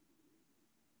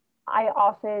 I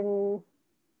often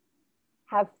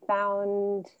have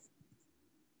found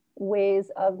ways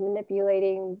of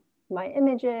manipulating my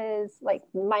images, like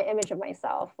my image of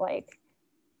myself, like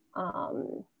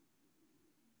the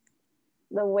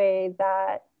way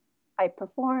that I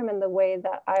perform and the way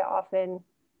that I often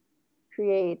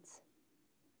create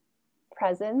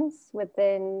presence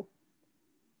within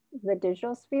the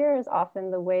digital sphere is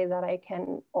often the way that I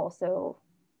can also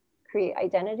create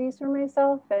identities for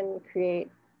myself and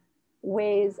create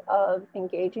ways of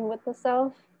engaging with the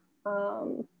self.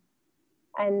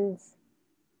 And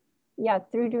yeah,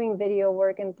 through doing video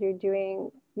work and through doing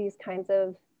these kinds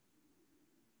of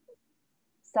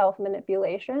self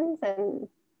manipulations and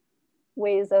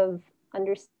ways of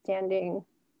understanding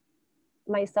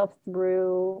myself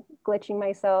through glitching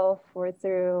myself, or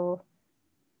through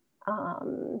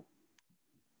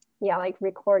yeah, like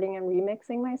recording and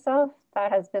remixing myself,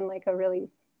 that has been like a really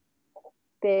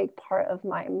big part of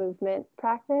my movement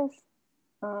practice.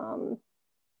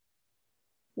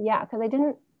 Yeah, because I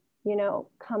didn't, you know,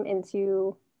 come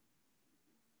into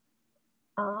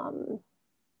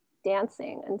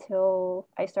dancing until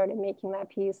I started making that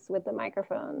piece with the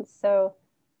microphones. So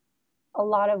a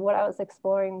lot of what I was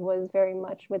exploring was very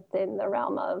much within the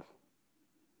realm of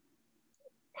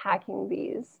hacking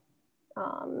these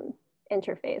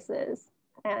interfaces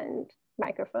and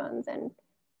microphones and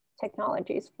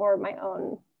technologies for my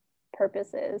own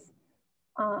purposes.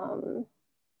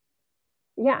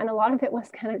 Yeah, and a lot of it was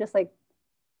kind of just like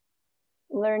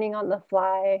learning on the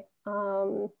fly.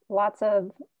 Lots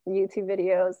of YouTube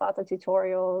videos, lots of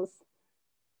tutorials,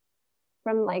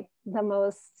 from like the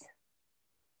most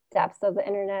depths of the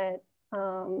internet.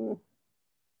 And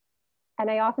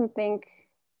I often think,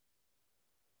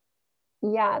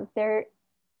 yeah, there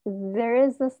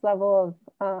is this level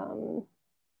of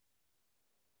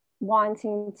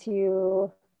wanting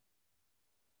to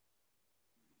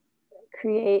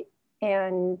create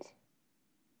and,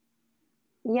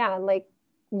 yeah, like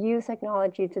use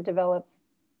technology to develop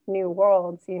new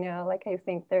worlds, you know, like I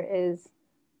think there is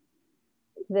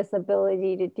this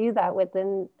ability to do that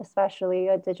within especially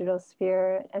a digital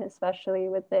sphere, and especially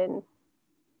within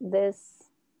this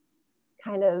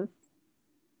kind of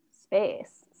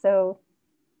space. So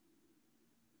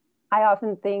I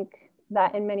often think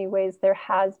that in many ways there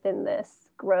has been this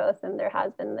growth, and there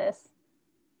has been this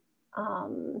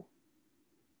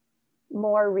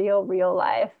more real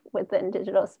life within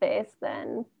digital space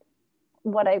than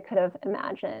what I could have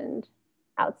imagined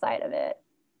outside of it.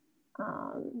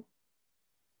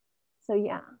 So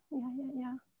yeah.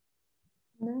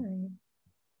 Nice.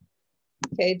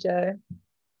 Okay, Joe.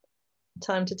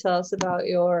 Time to tell us about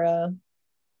your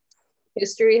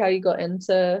history, how you got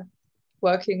into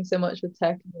working so much with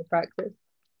tech in your practice.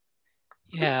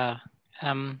 Yeah.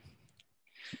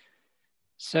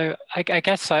 So I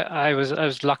guess I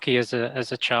was lucky as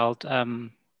a child.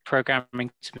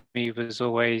 Programming to me was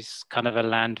always kind of a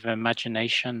land of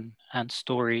imagination and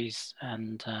stories,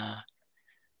 and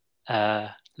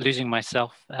losing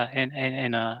myself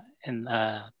in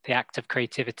the act of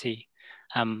creativity.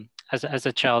 As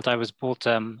a child, I was bought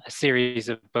a series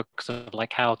of books of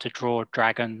like how to draw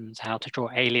dragons, how to draw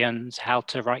aliens, how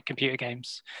to write computer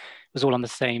games. It was all on the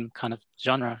same kind of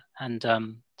genre, and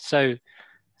so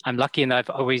I'm lucky in that I've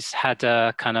always had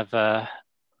a kind of a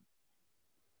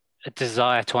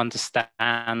desire to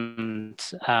understand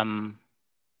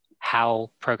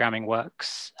how programming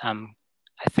works.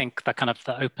 I think that kind of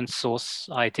the open source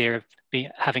idea of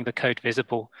having the code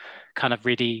visible kind of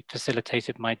really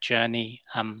facilitated my journey.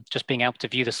 Just being able to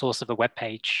view the source of a web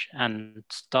page and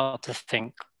start to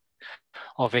think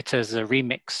of it as a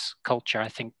remix culture. I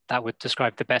think that would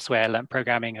describe the best way I learned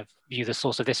programming, of view the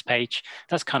source of this page.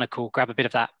 That's kind of cool. Grab a bit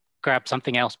of that, grab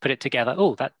something else, put it together.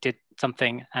 Oh, that did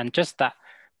something. And just that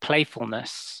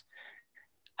playfulness.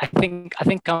 I think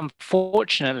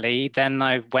unfortunately, then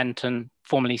I went and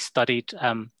formally studied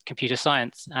computer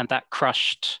science, and that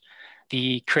crushed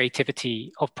the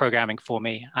creativity of programming for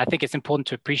me. I think it's important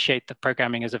to appreciate that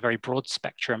programming is a very broad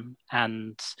spectrum,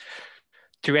 and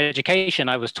through education,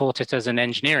 I was taught it as an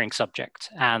engineering subject,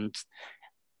 and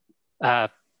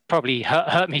probably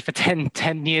hurt me for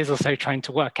 10 years or so, trying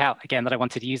to work out again that I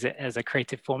wanted to use it as a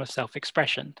creative form of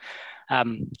self-expression.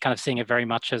 Kind of seeing it very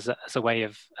much as a way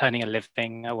of earning a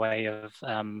living, a way of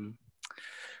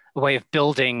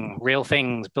building real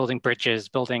things, building bridges,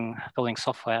 building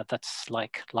software that's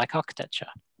like architecture.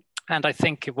 And I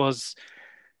think it was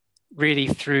really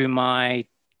through my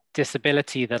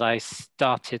disability that I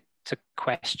started to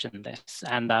question this,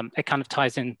 and it kind of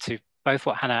ties into both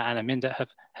what Hannah and Aminda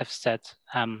have said.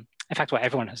 In fact, what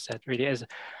everyone has said really is,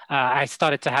 I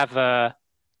started to have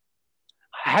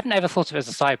I hadn't ever thought of it as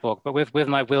a cyborg, but with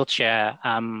my wheelchair,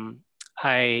 I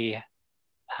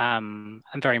am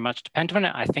very much dependent on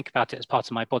it. I think about it as part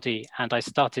of my body, and it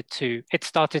started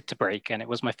to break, and it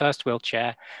was my first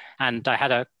wheelchair, and I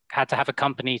had to have a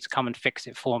company to come and fix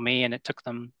it for me, and it took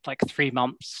them like 3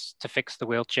 months to fix the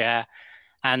wheelchair.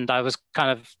 And I was kind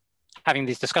of having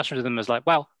these discussions with them as like,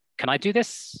 well, can I do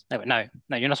this? No,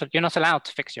 you're not allowed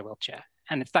to fix your wheelchair.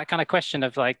 And it's that kind of question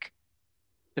of like,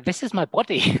 but this is my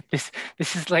body. This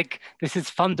is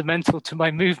fundamental to my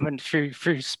movement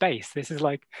through space. This is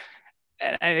like,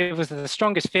 it was the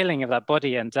strongest feeling of that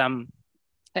body. And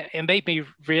it made me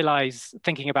realize,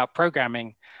 thinking about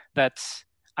programming, that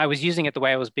I was using it the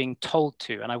way I was being told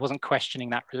to, and I wasn't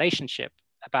questioning that relationship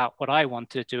about what I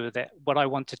wanted to do with it, what I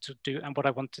wanted to do, and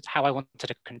how I wanted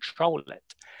to control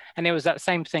it. And it was that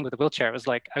same thing with the wheelchair. It was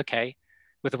like, okay,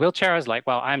 with the wheelchair, I was like,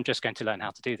 well, I'm just going to learn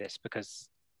how to do this because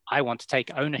I want to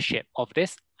take ownership of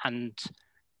this, and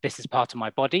this is part of my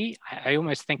body. I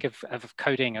almost think of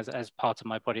coding as part of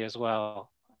my body as well,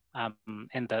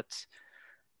 in that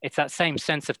it's that same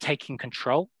sense of taking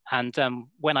control. And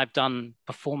when I've done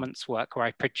performance work where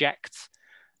I project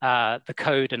the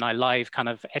code and I live kind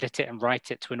of edit it and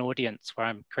write it to an audience where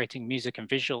I'm creating music and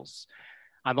visuals,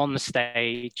 I'm on the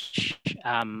stage,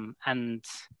 and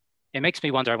it makes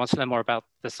me wonder. I want to learn more about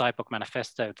the Cyborg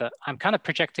Manifesto, that I'm kind of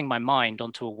projecting my mind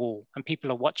onto a wall and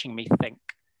people are watching me think.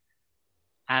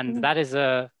 And that is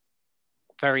a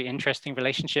very interesting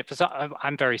relationship. So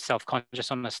I'm very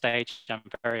self-conscious on the stage. I'm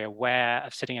very aware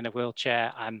of sitting in a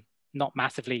wheelchair. I'm not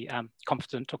massively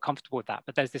confident or comfortable with that,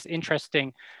 but there's this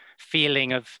interesting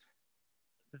feeling of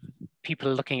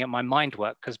people looking at my mind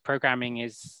work, because programming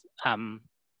is,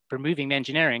 removing the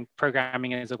engineering,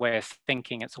 programming is a way of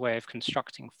thinking, it's a way of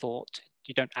constructing thought.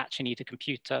 You don't actually need a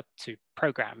computer to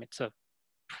program, it's a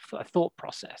thought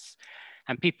process.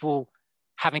 And people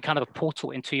having kind of a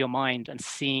portal into your mind and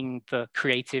seeing the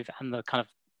creative and the kind of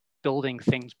building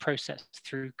things processed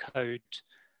through code,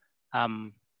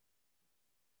 to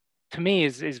me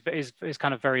is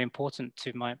kind of very important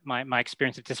to my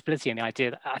experience of disability, and the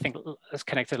idea that I think has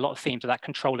connected a lot of themes of that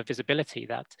control of visibility,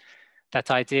 that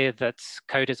idea that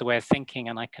code is a way of thinking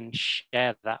and I can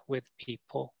share that with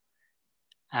people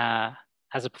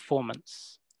as a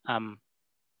performance.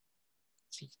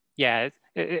 Yeah,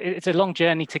 it's a long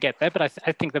journey to get there, but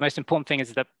I think the most important thing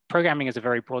is that programming is a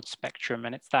very broad spectrum,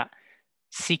 and it's that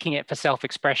seeking it for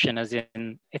self-expression, as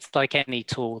in it's like any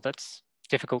tool that's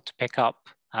difficult to pick up.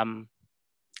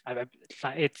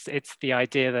 It's the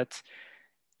idea that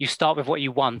you start with what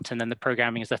you want, and then the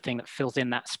programming is the thing that fills in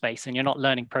that space, and you're not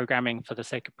learning programming for the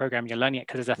sake of programming, you're learning it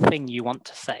because there's a thing you want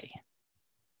to say.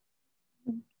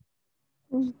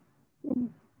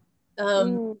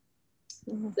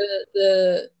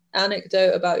 The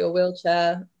anecdote about your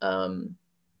wheelchair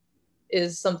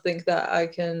is something that I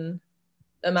can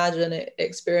imagine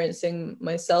experiencing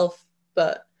myself,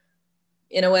 but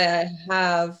in a way I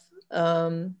have,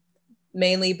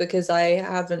 mainly because I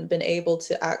haven't been able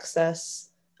to access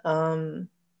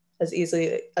as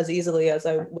easily as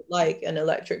I would like an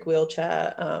electric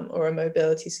wheelchair or a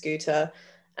mobility scooter,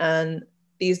 and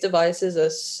these devices are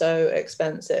so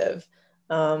expensive,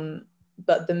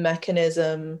 but the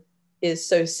mechanism is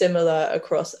so similar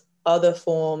across other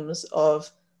forms of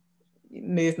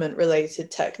movement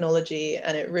related technology,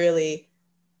 and it really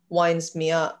winds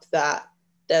me up that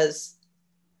there's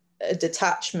a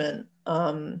detachment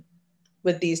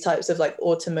with these types of like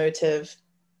automotive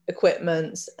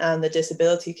equipments and the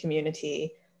disability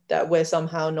community, that we're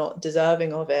somehow not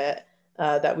deserving of it,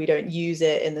 that we don't use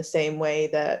it in the same way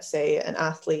that, say, an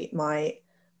athlete might,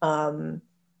 and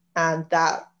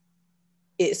that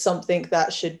it's something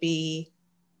that should be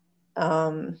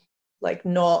like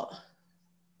not,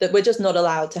 that we're just not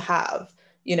allowed to have,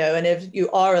 you know, and if you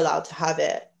are allowed to have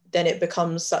it, then it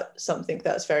becomes something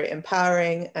that's very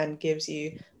empowering and gives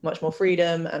you much more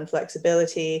freedom and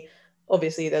flexibility.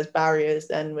 Obviously, there's barriers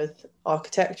then with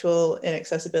architectural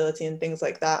inaccessibility and things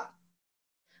like that.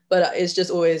 But it's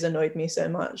just always annoyed me so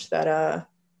much that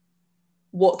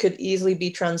what could easily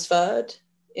be transferred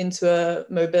into a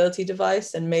mobility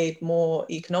device and made more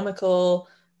economical,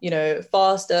 you know,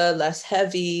 faster, less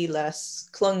heavy, less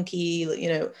clunky, you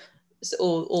know,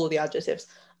 all the adjectives,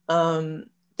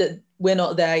 that we're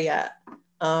not there yet.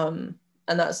 And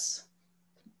that's,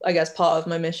 I guess, part of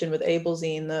my mission with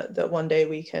AbleZine, that one day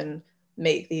we can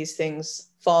make these things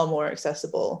far more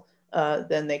accessible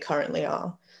than they currently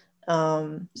are.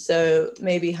 So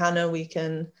maybe, Hannah, we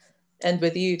can end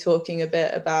with you talking a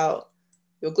bit about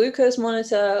your glucose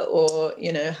monitor, or,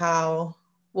 you know,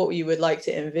 what you would like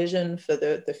to envision for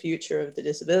the future of the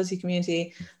disability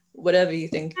community, whatever you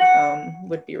think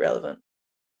would be relevant.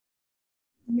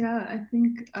 Yeah, I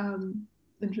think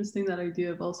interesting, that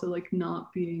idea of also like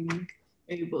not being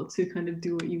able to kind of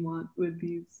do what you want with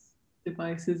these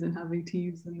devices and having to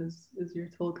use them as you're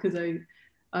told. Because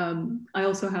I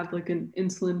also have like an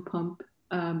insulin pump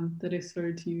that I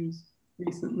started to use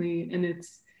recently, and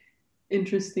it's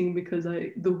interesting because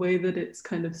the way that it's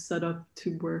kind of set up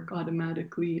to work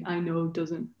automatically, I know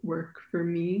doesn't work for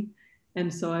me.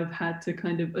 And so I've had to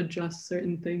kind of adjust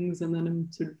certain things, and then I'm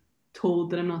sort of told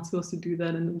that I'm not supposed to do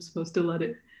that, and I'm supposed to let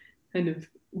it kind of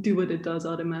do what it does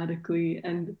automatically.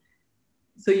 And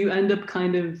so you end up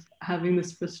kind of having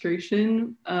this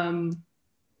frustration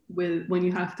with when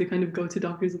you have to kind of go to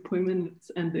doctor's appointments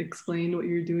and explain what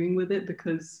you're doing with it,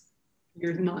 because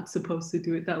you're not supposed to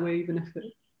do it that way, even if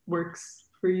it works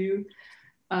for you.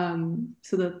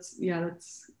 So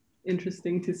that's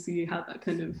interesting to see how that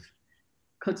kind of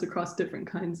cuts across different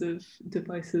kinds of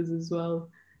devices as well.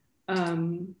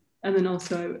 And then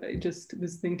also I just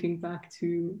was thinking back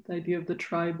to the idea of the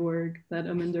triborg that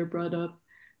Aminder brought up,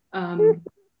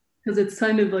 because it's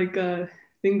kind of like a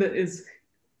thing that is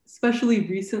especially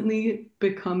recently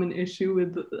become an issue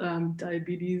with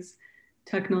diabetes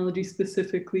technology,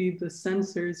 specifically the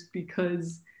sensors,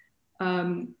 because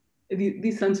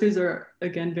these sensors are,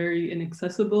 again, very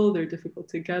inaccessible. They're difficult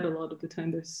to get. A lot of the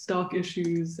time there's stock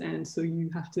issues, and so you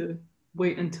have to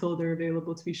wait until they're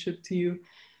available to be shipped to you.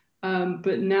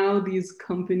 But now these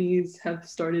companies have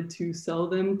started to sell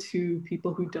them to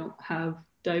people who don't have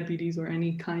diabetes or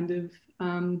any kind of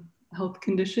health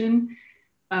condition.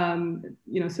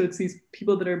 So it's these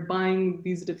people that are buying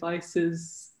these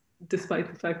devices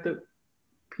despite the fact that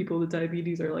people with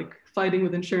diabetes are like fighting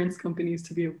with insurance companies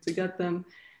to be able to get them.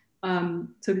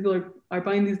 So people are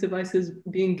buying these devices,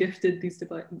 being gifted these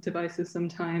devices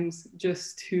sometimes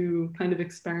just to kind of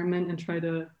experiment and try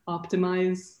to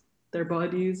optimize their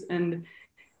bodies. And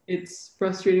it's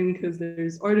frustrating because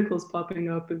there's articles popping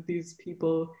up of these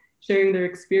people sharing their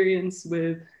experience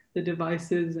with the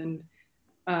devices and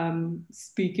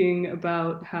speaking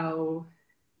about how,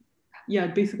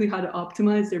 basically how to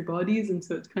optimize their bodies. And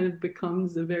so it kind of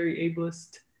becomes a very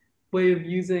ableist way of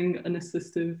using an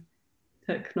assistive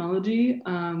technology.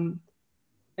 And,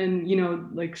 you know,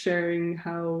 like sharing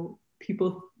how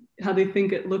they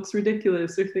think it looks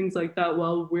ridiculous or things like that,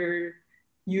 while we're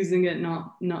using it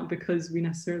not because we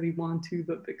necessarily want to,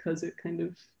 but because it kind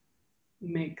of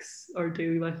makes our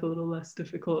daily life a little less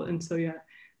difficult. And so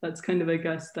that's kind of, I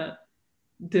guess, that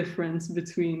difference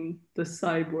between the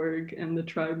cyborg and the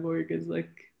triborg is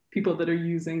like people that are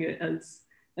using it as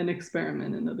an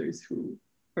experiment and others who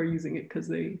are using it because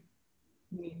they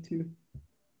need to.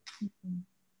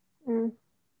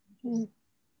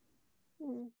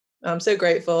 I'm so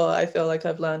grateful. I feel like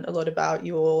I've learned a lot about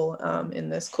you all in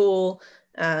this call,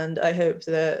 and I hope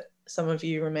that some of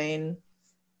you remain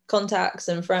contacts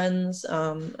and friends,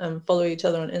 and follow each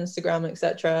other on Instagram,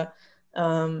 etc.,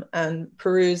 and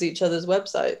peruse each other's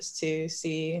websites to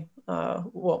see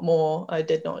what more I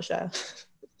did not share.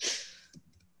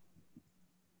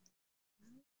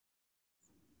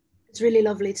 It's really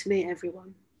lovely to meet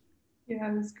everyone.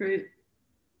 Yeah, it was great.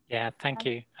 Yeah, thank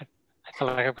you. I feel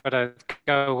like I've got to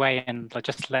go away and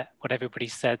just let what everybody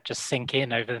said just sink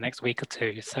in over the next week or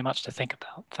two. So much to think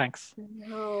about. Thanks.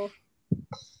 No.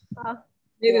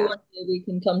 Maybe one day we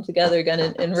can come together again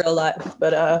in real life,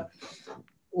 but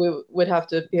we would have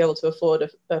to be able to afford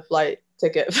a flight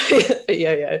ticket for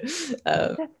Yo-Yo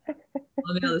on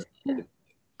the other side.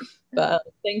 But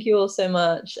thank you all so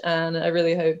much, and I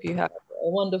really hope you have a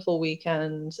wonderful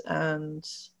weekend and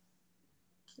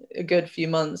a good few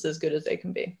months, as good as they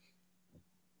can be.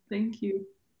 Thank you.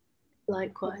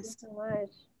 Likewise. Thank you so much.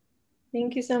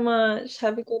 Thank you so much.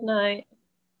 Have a good night.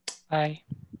 Bye.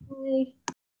 Bye.